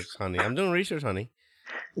research, honey. I'm doing research, honey.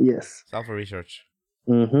 Yes. Self research.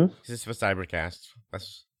 Mm-hmm. This is for Cybercast.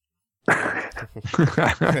 That's.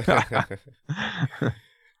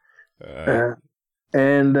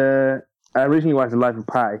 And I recently watched The Life of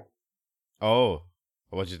Pi. Oh,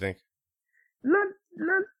 what'd you think? Not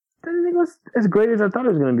I didn't think it was as great as I thought it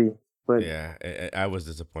was going to be. But yeah, I was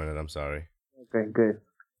disappointed. I'm sorry. Okay, good.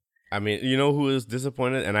 I mean, you know who was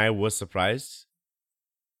disappointed and I was surprised?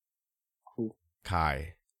 Who?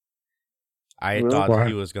 Kai. I Really? thought Why?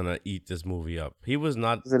 he was gonna eat this movie up. He was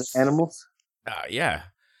not. Is it animals? Yeah.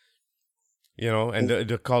 And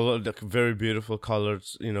the color, the very beautiful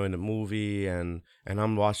colors, in the movie, and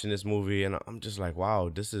I'm watching this movie, and I'm just like, wow,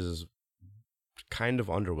 this is kind of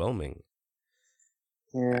underwhelming.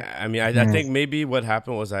 Yeah. I mean, I think maybe what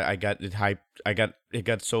happened was I got it hyped. It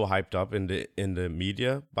got so hyped up in the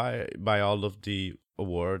media by all of the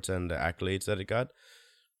awards and the accolades that it got.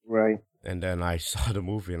 Right. And then I saw the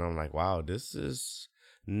movie, and I'm like, wow, this is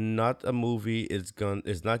not a movie. It's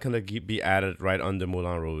not gonna be added right under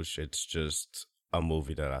Moulin Rouge. It's just a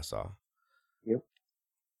movie that I saw. Yep.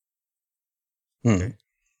 Okay.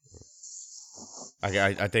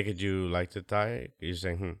 I take it you liked it, Ty? You're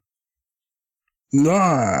saying, No,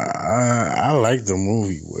 I like the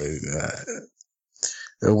movie,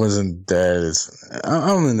 but it wasn't that.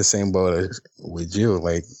 I'm in the same boat with you.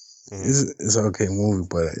 Like, it's an okay movie,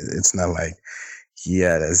 but it's not like,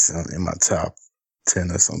 that's in my top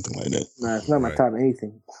 10 or something like that. Nah, it's not my top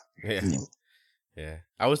anything. Yeah. Yeah.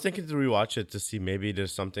 I was thinking to rewatch it to see maybe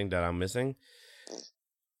there's something that I'm missing.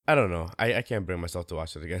 I don't know. I can't bring myself to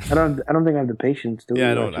watch it again. I don't think I have the patience to.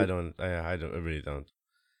 Yeah, I really don't.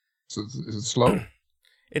 So is it slow?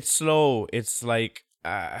 It's slow. It's like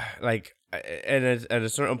and at a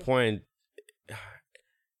certain point,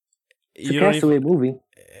 It's a Castaway movie.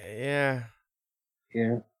 Yeah.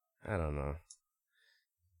 Yeah. I don't know.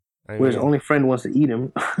 Where his only friend wants to eat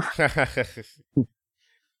him.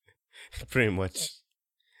 Pretty much.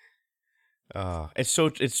 It's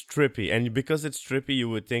trippy, and because it's trippy, you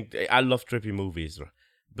would think I love trippy movies,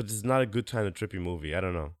 but it's not a good kind of trippy movie. I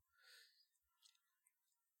don't know.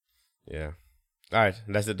 Yeah. All right,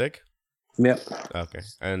 that's it, Dick. Yep. Okay,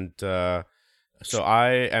 and so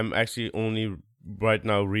I am actually only right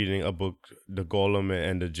now reading a book, The Golem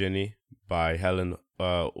and the Genie by Helen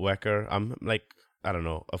Wecker. I'm like, I don't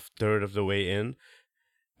know, a third of the way in,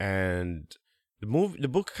 and the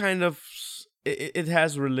book kind of it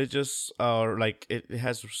has religious or like it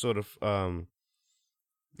has sort of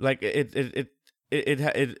like it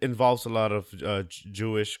involves a lot of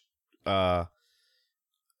Jewish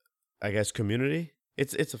I guess community.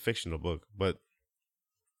 It's a fictional book, but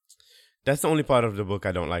that's the only part of the book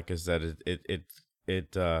I don't like is that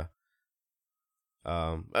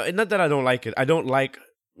not that I don't like it. I don't like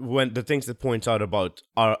when the things it points out about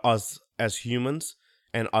us as humans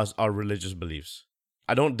and our religious beliefs.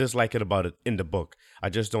 I don't dislike it about it in the book. I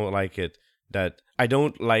just don't like it that I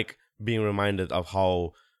don't like being reminded of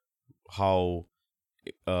how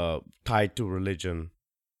tied to religion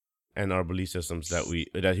and our belief systems that we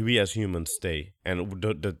as humans stay, and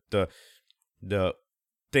the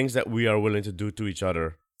things that we are willing to do to each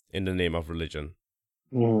other in the name of religion.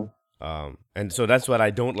 And so that's what I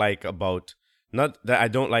don't like about, not that I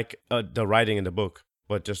don't like the writing in the book,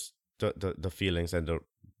 but just the feelings and the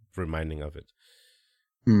reminding of it.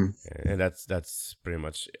 And that's pretty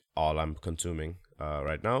much all I'm consuming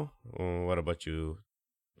right now. What about you,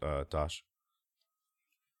 Tosh?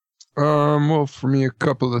 Well, for me, a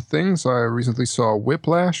couple of things. I recently saw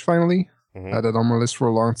Whiplash finally. Had it on my list for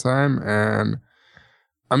a long time, and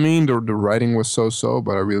I mean the writing was so,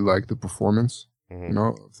 but I really liked the performance. You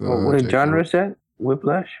know, what genre is that?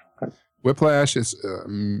 Whiplash. Whiplash is a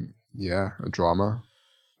drama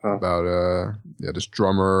about this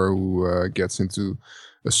drummer who gets into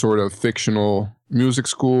a sort of fictional music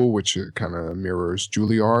school, which kind of mirrors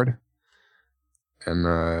Juilliard, and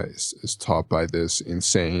is taught by this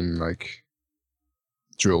insane like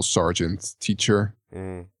drill sergeant teacher.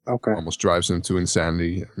 Okay, almost drives him to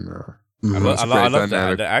insanity. And, I love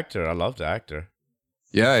the actor. I love the actor.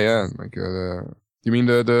 Yeah. Like, you mean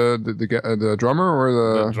the drummer or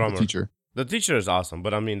the drummer. The teacher? The teacher is awesome,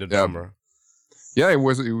 but I mean the drummer. Yeah,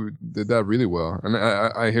 he did that really well, and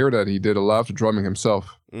I hear that he did a lot of drumming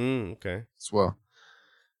himself. Okay. As well.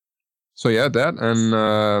 So yeah, that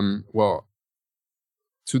and well,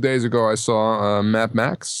 2 days ago I saw Mad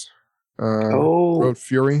Max. Road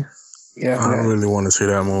Fury. Yeah, I really want to see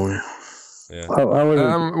that movie. Yeah.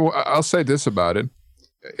 I'll say this about it.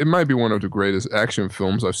 It might be one of the greatest action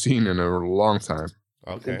films I've seen in a long time.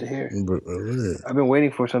 Okay. Good to hear. I've been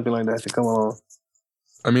waiting for something like that to come along.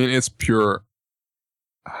 I mean, it's pure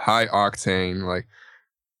high octane. Like,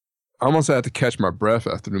 I almost had to catch my breath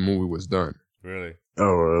after the movie was done. Really?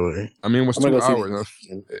 Oh, really? I mean, it was 2 hours,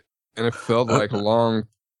 and it felt like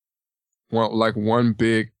like one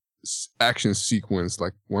big action sequence,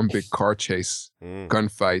 like one big car chase,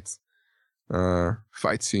 gunfight,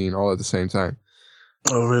 fight scene, all at the same time.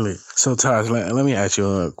 Oh, really? So, Taj, let me ask you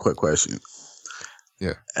a quick question.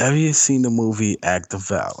 Yeah. Have you seen the movie Act of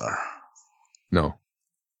Valor? No.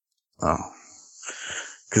 Oh.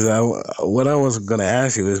 Because what I was going to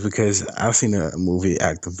ask you is because I've seen a movie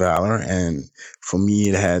Act of Valor, and for me,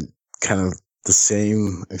 it had kind of the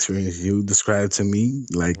same experience you described to me,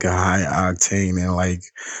 like a high octane and like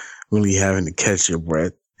really having to catch your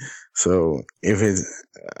breath. So if it's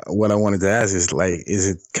what I wanted to ask is like, is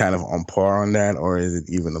it kind of on par on that, or is it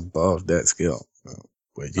even above that scale?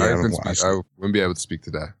 But I wouldn't be able to speak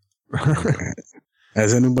to that. Okay.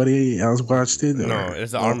 Has anybody else watched it? No,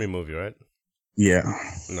 it's an army movie, right? Yeah.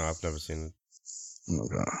 No, I've never seen it.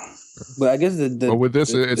 Okay. But I guess but with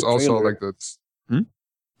this, it's also like that.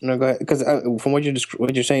 No, go ahead. Because from what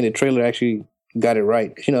you're saying, the trailer actually got it right.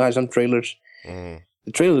 Because you know how some trailers, the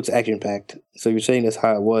trailer looks action packed. So you're saying that's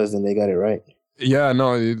how it was, and they got it right. Yeah,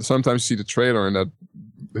 no. You sometimes see the trailer and that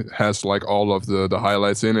has like all of the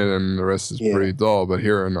highlights in it, and the rest is pretty dull. But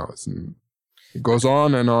here, no, it goes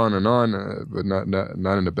on and on and on, but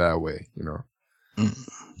not in a bad way, you know.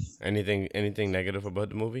 Anything negative about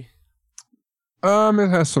the movie? It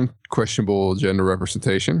has some questionable gender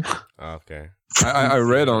representation. Okay. I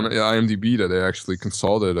read on IMDb that they actually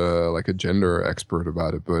consulted like a gender expert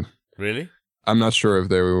about it, but really, I'm not sure if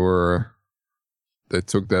they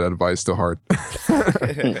took that advice to heart.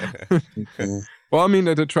 Well, I mean,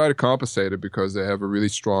 they try to compensate it because they have a really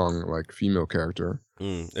strong like female character.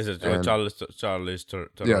 Is it Charlize Theron?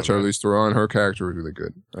 Yeah, Charlize Theron. Her character is really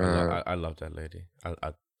good. I love that lady.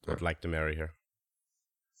 I'd like to marry her.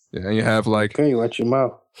 Yeah, and you have like. Okay, watch your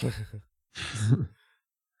mouth.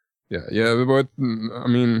 Yeah, but I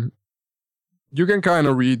mean, you can kind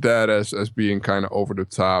of read that as being kind of over the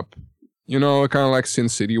top. You know, kind of like Sin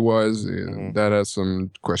City was. That has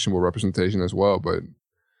some questionable representation as well, but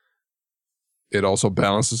it also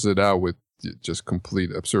balances it out with just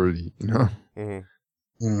complete absurdity, you know.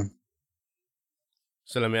 Mm-hmm.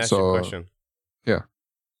 So let me ask you a question. Yeah.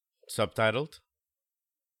 Subtitled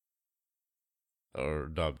or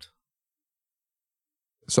dubbed?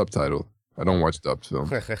 Subtitled. I don't watch dubbed film.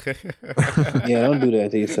 Yeah, don't do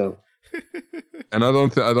that to yourself. And I don't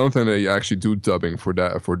think they actually do dubbing for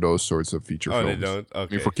those sorts of feature films. Oh, they don't? Okay. I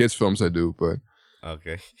mean, for kids films, I do, but...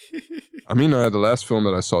 Okay. I mean, the last film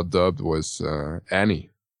that I saw dubbed was Annie.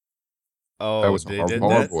 Oh, that was a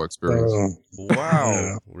horrible experience.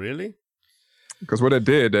 Wow. Really? Because what they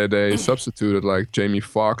did, they substituted like Jamie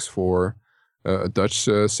Foxx for a Dutch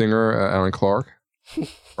singer, Alan Clark.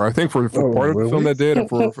 Or I think for part of the film they did, and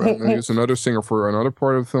he was another singer for another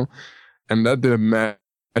part of the film, and that didn't match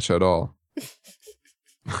at all.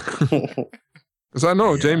 Because I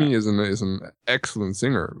know Jamie is an excellent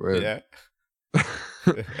singer. But Yeah.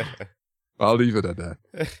 I'll leave it at that.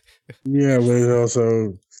 Yeah, but it's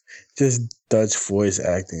also just Dutch voice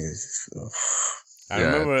acting. I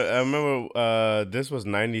remember. This was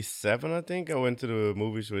 97. I think I went to the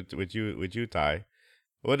movies with you, Ty.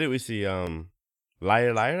 What did we see?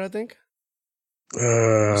 Liar, Liar. I think.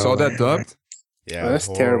 Saw that dubbed? Yeah, that's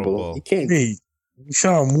terrible. You can't. Hey, you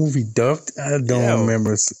saw a movie dubbed? I don't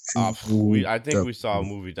remember. I think we saw a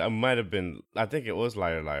movie. That might have been. I think it was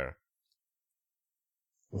Liar, Liar.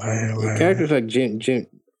 Liar, Liar. Characters like Jim.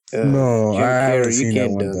 No, Jim I haven't Carrey, seen you that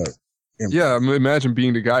can't one dub. Yeah, imagine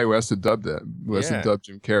being the guy who has to dub that, who has to dub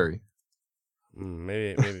Jim Carrey.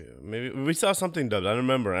 Maybe we saw something dubbed. I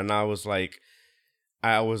remember, and I was like,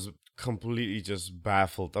 I was completely just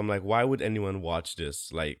baffled. I'm like, why would anyone watch this?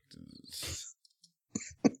 Like,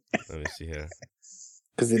 let me see here.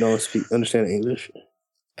 Because they don't understand English.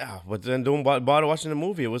 Yeah, but then don't bother watching the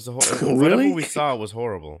movie. It was the whole. Really? Whatever we saw was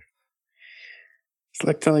horrible. It's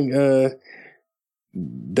like telling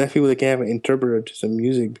deaf people they can't have an interpreter to some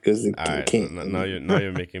music because they can't. Now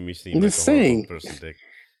you're making me seem I'm like just a horrible saying. person, Dick.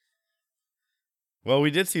 Well, we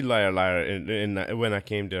did see Liar Liar in when I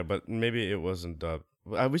came there, but maybe it wasn't dubbed.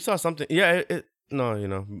 We saw something. Yeah,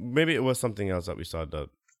 maybe it was something else that we saw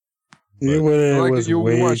dubbed. Yeah, but it was you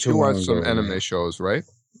way watch too long some ago, anime man. shows, right?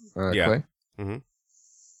 Yeah. Clay? Mm-hmm.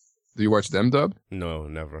 Do you watch them dubbed? No,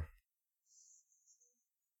 never.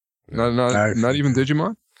 Not even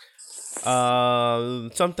Digimon?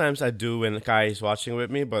 Sometimes I do when Kai is watching with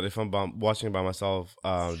me, but if I'm watching by myself,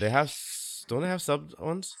 don't they have sub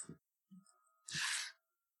ones?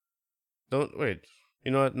 Don't wait.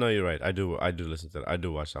 You know what? No, you're right. I do listen to that. I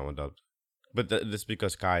do watch that one dubbed, but that's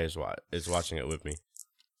because Kai is watching it with me.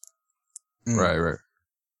 Right.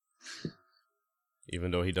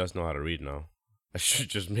 Even though he does know how to read now, I should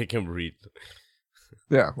just make him read.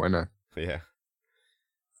 Yeah, why not? Yeah.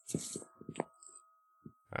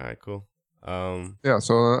 All right, cool. Yeah.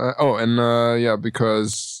 So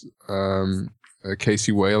because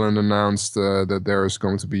Casey Wayland announced that there is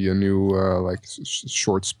going to be a new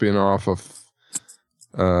short spin-off of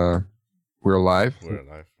We're Alive. We're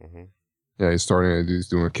Alive. Mm-hmm. Yeah, he's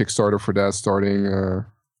doing a Kickstarter for that starting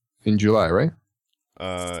in July, right?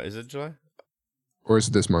 Is it July? Or is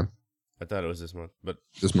it this month? I thought it was this month, but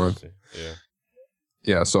this month. Yeah.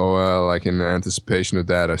 Yeah, so in anticipation of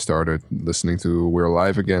that, I started listening to We're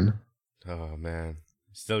Alive again. Oh man,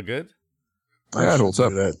 still good? Yeah, it holds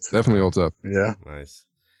up. Definitely holds up. Yeah, nice.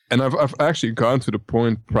 And I've actually gone to the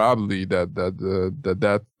point probably that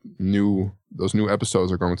those new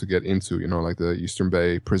episodes are going to get into, like the Eastern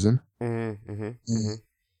Bay prison. Mm-hmm, mm-hmm, mm-hmm.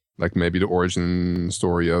 Like maybe the origin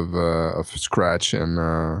story of Scratch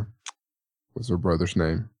and what's her brother's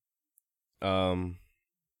name?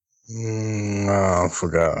 I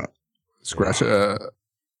forgot. Scratch.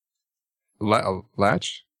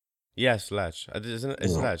 Latch. Yes, Latch. Isn't it?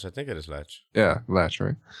 It's Latch. I think it is Latch. Yeah, Latch,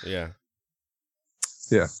 right? Yeah.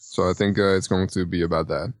 Yeah. So I think it's going to be about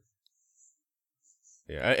that.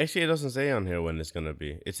 Yeah. Actually, it doesn't say on here when it's gonna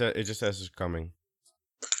be. It just says it's coming.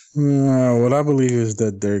 What I believe is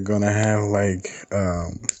that they're gonna have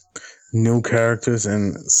new characters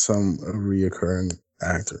and some reoccurring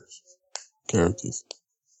characters.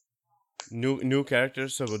 New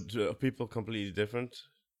characters, so people completely different.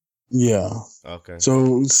 Yeah. Okay.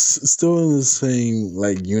 So it's still in the same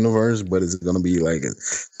universe, but it's gonna be a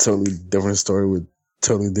totally different story with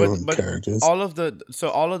totally different characters. All of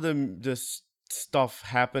the stuff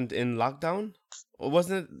happened in lockdown, or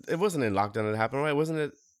wasn't it? It wasn't in lockdown. It happened, right? Wasn't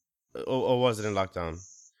it? Or was it in lockdown?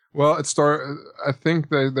 Well, I think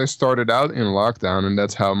they started out in lockdown, and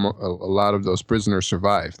that's how a lot of those prisoners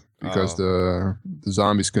survived because the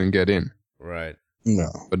zombies couldn't get in. Right. No.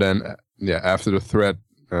 But then, after the threat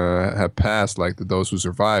had passed, those who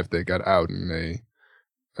survived, they got out and they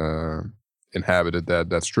inhabited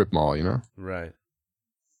that strip mall, you know? Right.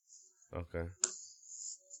 Okay.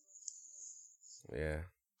 Yeah.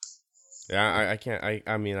 Yeah, I can't.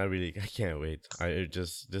 I mean, I can't wait. I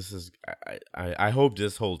hope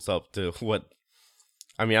this holds up to what.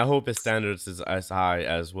 I mean, I hope his standards is as high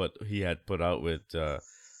as what he had put out with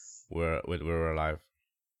We're Alive.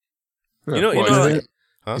 Yeah, You know,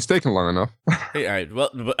 huh? He's taking long enough. Hey, all right.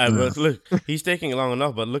 Well, but look, he's taking long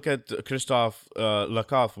enough. But look at Christophe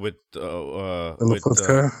Lakoff with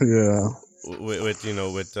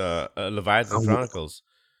Leviathan Chronicles.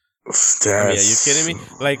 I mean, are you kidding me?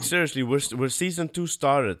 Like, seriously, we're season 2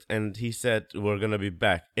 started, and he said we're gonna be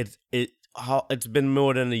back. It's been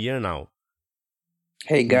more than a year now.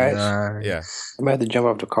 Hey guys, yeah, I'm about to jump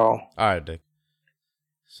off the call. All right, Dick.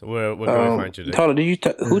 So we're going to find you, Dick. Tyler, did you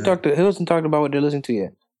who hasn't talked about what they're listening to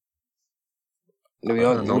yet?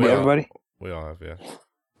 Everybody? We all have, yeah.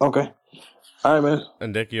 Okay. All right, man.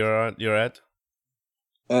 And Dick, you're at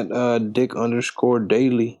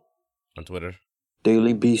Dick_Daily on Twitter.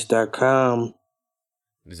 DailyBeast.com.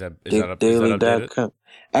 Is that updated?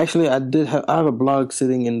 Actually, I have a blog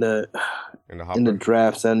sitting in the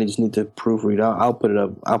drafts. I just need to proofread. I'll put it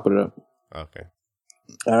up. Okay.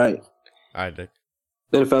 All right. All right, Dick.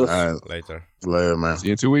 Later, fellas. All right. Later, man. See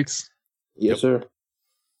you in 2 weeks. Yes, sir.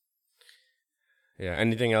 Yeah.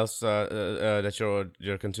 Anything else that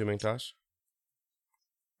you're consuming, Tosh?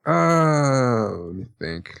 Let me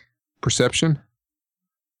think. Perception.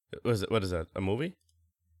 What is that? A movie?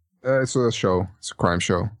 It's a show. It's a crime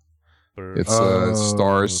show. It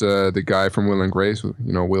stars the guy from Will and Grace. You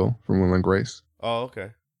know Will from Will and Grace. Oh,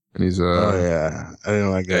 okay. And he's I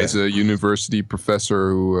didn't like that. He's a university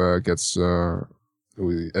professor who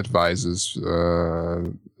who advises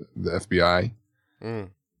the FBI.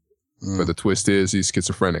 But the twist is he's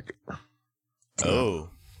schizophrenic. Oh,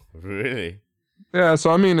 really? Yeah.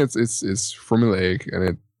 So I mean, it's formulaic, and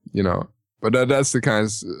it but that's the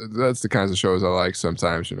kinds of shows I like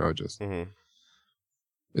sometimes. Just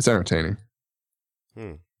it's entertaining.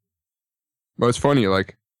 But it's funny,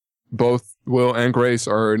 like both Will and Grace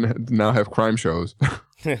now have crime shows.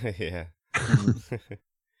 Yeah.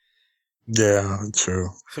 Yeah, true.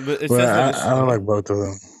 So, but I don't like both of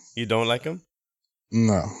them. You don't like them?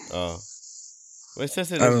 No. Oh. Well, it says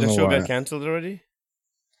that the show got canceled already.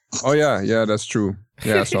 Oh yeah, that's true.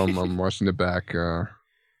 Yeah, so I'm watching the back.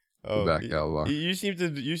 Back catalog. You seem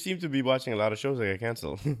to be watching a lot of shows that get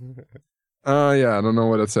canceled. Yeah, I don't know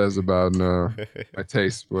what it says about my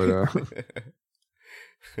taste, but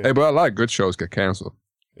hey, but I like good shows get canceled.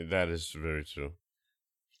 That is very true.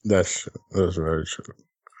 That's very true.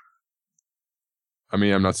 I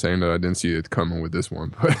mean, I'm not saying that I didn't see it coming with this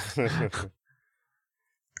one, but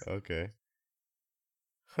okay.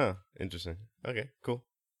 Huh. Interesting. Okay, cool.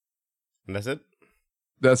 And that's it?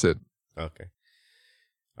 That's it. Okay.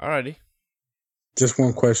 Alrighty. Just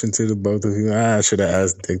one question to the both of you. I should have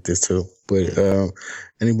asked Dick this too. But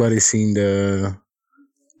anybody seen the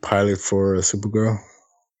pilot for Supergirl?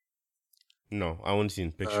 No, I only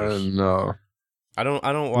seen pictures. No. I don't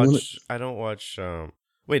watch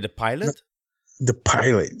wait, the pilot? The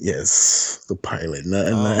pilot, yes. The pilot.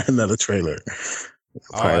 Not a trailer.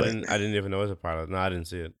 I didn't even know it was a pilot. No, I didn't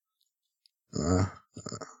see it.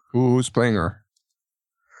 Who's playing her?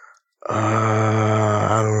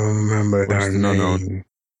 I don't remember her name.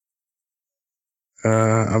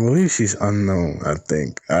 I believe she's unknown, I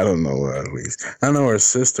think. I don't know her at least. I know her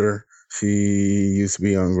sister. She used to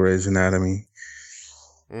be on Grey's Anatomy.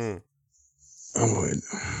 No,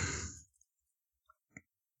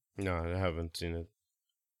 I haven't seen it.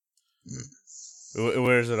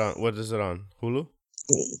 Where is it on? What is it on? Hulu?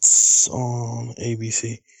 It's on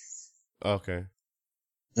ABC. Okay.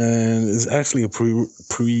 And it's actually a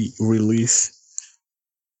pre-release.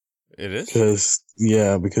 It is?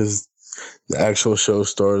 Because the actual show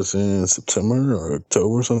starts in September or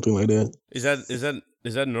October, something like that. Is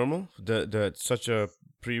that normal? The such a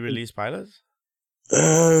pre-release pilot?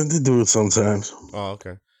 They do it sometimes. Oh,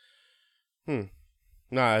 okay.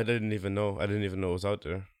 No, I didn't even know. I didn't even know it was out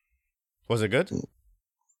there. Was it good?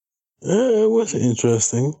 It was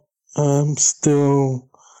interesting. I'm still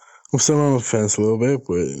on the fence a little bit,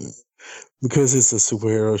 but because it's a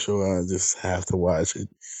superhero show, I just have to watch it.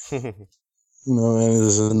 And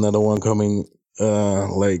there's another one coming,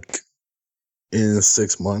 like in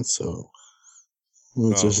 6 months, so I'm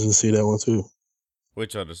interested to see that one too.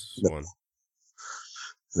 Which other one?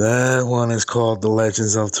 That one is called The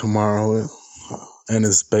Legends of Tomorrow, and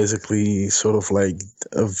it's basically sort of like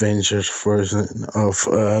Avengers version of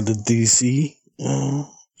the DC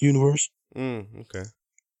universe. Okay.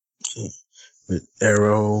 So, with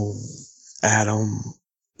Arrow, Atom,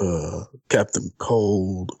 Captain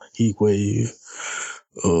Cold, Heatwave.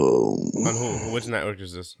 On who? Which network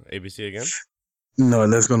is this? ABC again? No,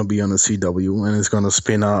 that's going to be on the CW, and it's going to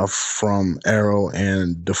spin off from Arrow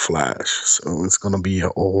and The Flash. So it's going to be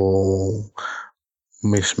an all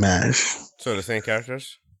mishmash. So the same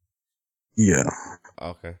characters? Yeah.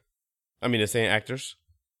 Okay. I mean, the same actors?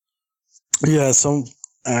 Yeah, some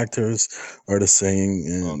actors are the same,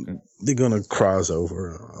 and they're going to cross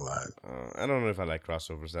over a lot. I don't know if I like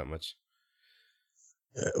crossovers that much.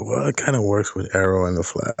 Yeah, well, it kind of works with Arrow and The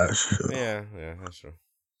Flash. So. Yeah, that's true.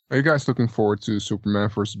 Are you guys looking forward to Superman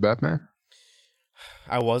versus Batman?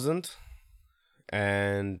 I wasn't,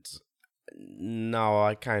 and now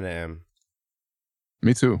I kind of am.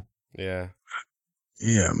 Me too. Yeah.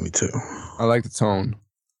 Yeah, me too. I like the tone.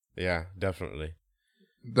 Yeah, definitely.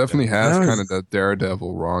 Definitely has kind of that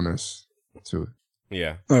Daredevil rawness to it.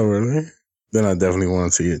 Yeah. Oh, really? Then I definitely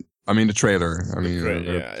want to see it. I mean, the trailer. I mean,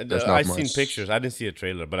 I've seen pictures. I didn't see a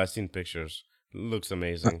trailer, but I've seen pictures. It looks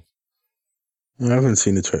amazing. I haven't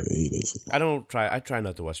seen the trailer either. So. I try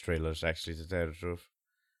not to watch trailers, actually, to tell the truth.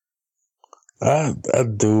 I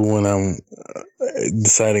do when I'm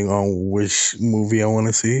deciding on which movie I want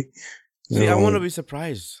to see. See, I want to be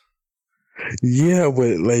surprised. Yeah,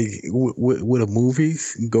 but like with a movie,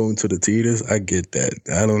 going to the theaters, I get that.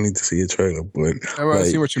 I don't need to see a trailer, but I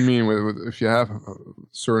see what you mean. With if you have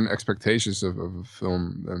certain expectations of a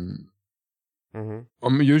film, then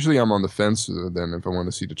usually I'm on the fence. Then if I want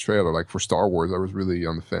to see the trailer, like for Star Wars, I was really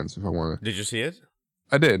on the fence. If I want to, did you see it?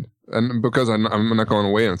 I did, and because I'm not going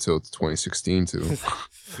to wait until 2016 to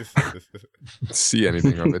see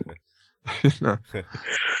anything of it. No.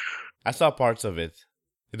 I saw parts of it.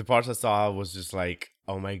 The parts I saw was just like,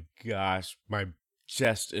 oh my gosh, my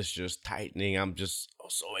chest is just tightening. I'm just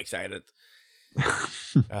so excited.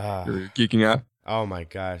 You're geeking out. Oh my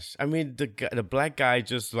gosh! I mean, the black guy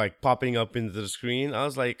just like popping up into the screen. I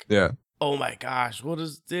was like, yeah. Oh my gosh, what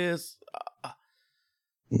is this? A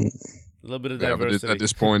little bit of diversity. But at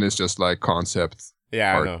this point, it's just like concept.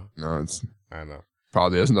 Yeah, art. I know. No, I know.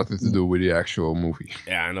 Probably has nothing to do with the actual movie.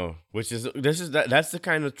 Yeah, I know. That's the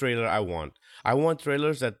kind of trailer I want. I want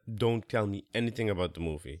trailers that don't tell me anything about the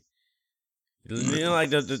movie. You know,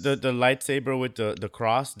 like the lightsaber with the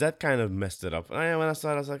cross, that kind of messed it up. When I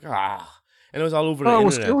saw it, I was like, and it was all over the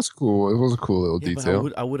internet. It was cool. It was a cool little detail.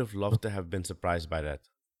 I would have loved to have been surprised by that.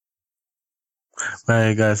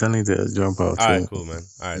 Hey guys, I need to jump out. All right, cool, man.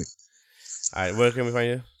 All right. Where can we find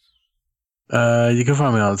you? You can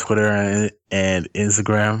find me on Twitter and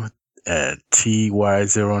Instagram at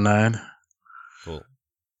TY09. Cool.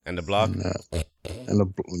 And the blog?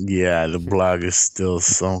 The blog is still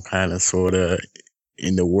some kind of sort of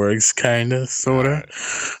in the works, kind of sort of. Right.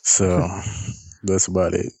 So that's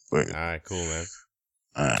about it. But, all right, cool, man.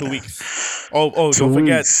 2 weeks. Oh, don't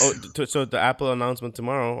forget. So the Apple announcement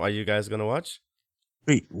tomorrow. Are you guys gonna watch?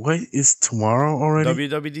 Wait, what is tomorrow already?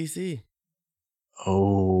 WWDC.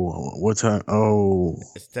 Oh, what time? Oh,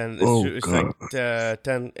 it's 10. It's like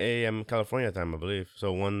 10 a.m. California time, I believe.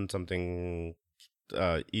 So 1 something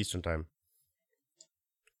Eastern time.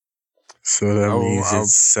 So that means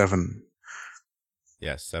it's 7.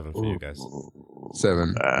 Yes, 7 for you guys.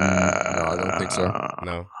 7. No, I don't think so.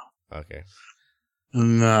 No. Okay.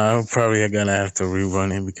 No, I'm probably gonna have to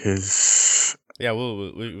rerun it because. Yeah,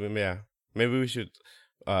 yeah. Maybe we should.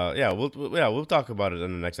 We'll talk about it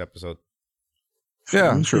in the next episode.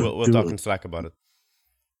 Yeah, sure. We'll talk in Slack about it.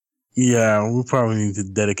 Yeah, we probably need to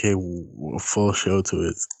dedicate a full show to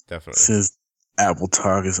it. Definitely. Since Apple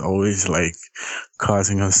Talk is always like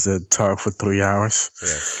causing us to talk for 3 hours.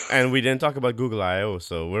 Yes. And we didn't talk about Google I/O,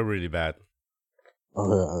 so we're really bad. Oh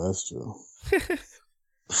yeah, that's true.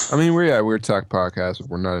 I mean, we're a tech podcast, but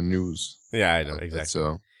we're not a news. Yeah, I know exactly.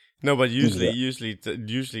 So no, but usually,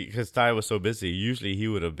 because Ty was so busy, usually he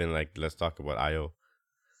would have been like, "Let's talk about I/O."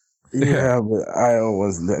 Yeah, but I/O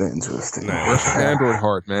wasn't that interesting. No. Where's the Android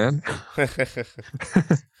heart, man?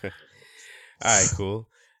 All right, cool.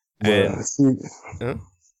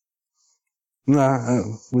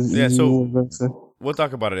 We'll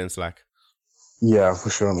talk about it in Slack. Yeah, for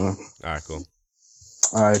sure, man. All right, cool.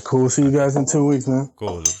 All right, cool. See you guys in 2 weeks, man.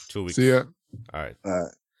 Cool. 2 weeks. See ya. All right. All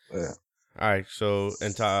right. Yeah. All right. So,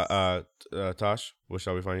 and Tosh, where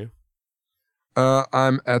shall we find you?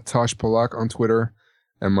 I'm at Tosh Polak on Twitter,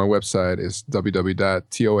 and my website is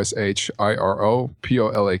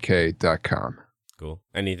www.toshiropolak.com. Cool.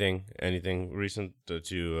 Anything recent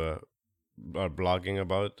that you are blogging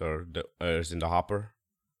about, or is in the hopper?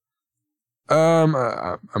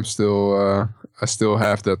 I'm still I still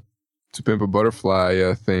have that To Pimp a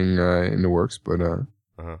Butterfly thing in the works, but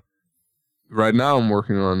right now I'm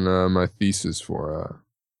working on my thesis for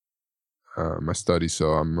my studies,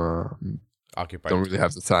 so I'm Occupied. don't really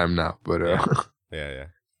have the time now. But Yeah.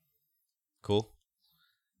 Cool.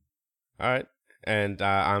 All right. And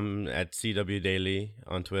I'm at CW Daily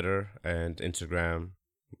on Twitter and Instagram,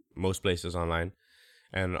 most places online.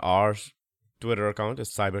 And our Twitter account is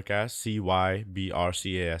Cybercast,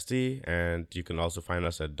 CYBRCAST. And you can also find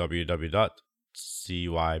us at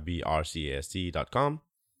www.cybrcast.com.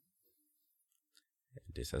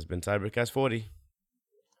 This has been Cybercast 40.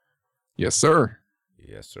 yes, sir.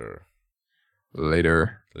 Yes, sir.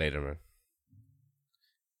 Later, man.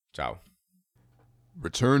 Ciao.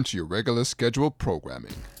 return to your regular scheduled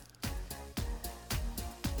programming.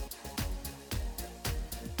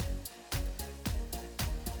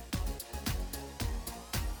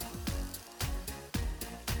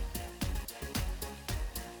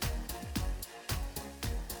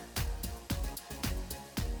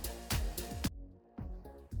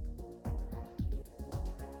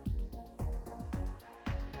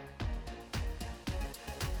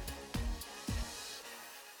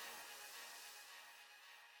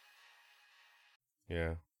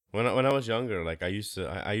 Yeah. When I was younger, like I used to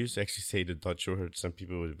actually say the Dutch word. Some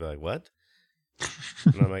people would be like, "What?"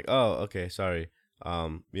 And I'm like, "Oh, okay, sorry."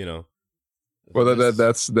 You know. Well,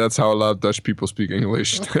 this- that's how a lot of Dutch people speak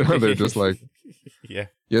English. They're just like, yeah.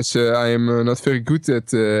 yes, I am not very good at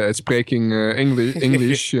speaking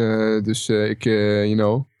English. Dus ik, you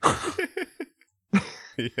know.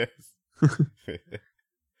 Yes.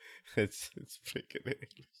 it's freaking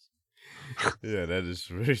English. Yeah, that is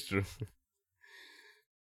very true.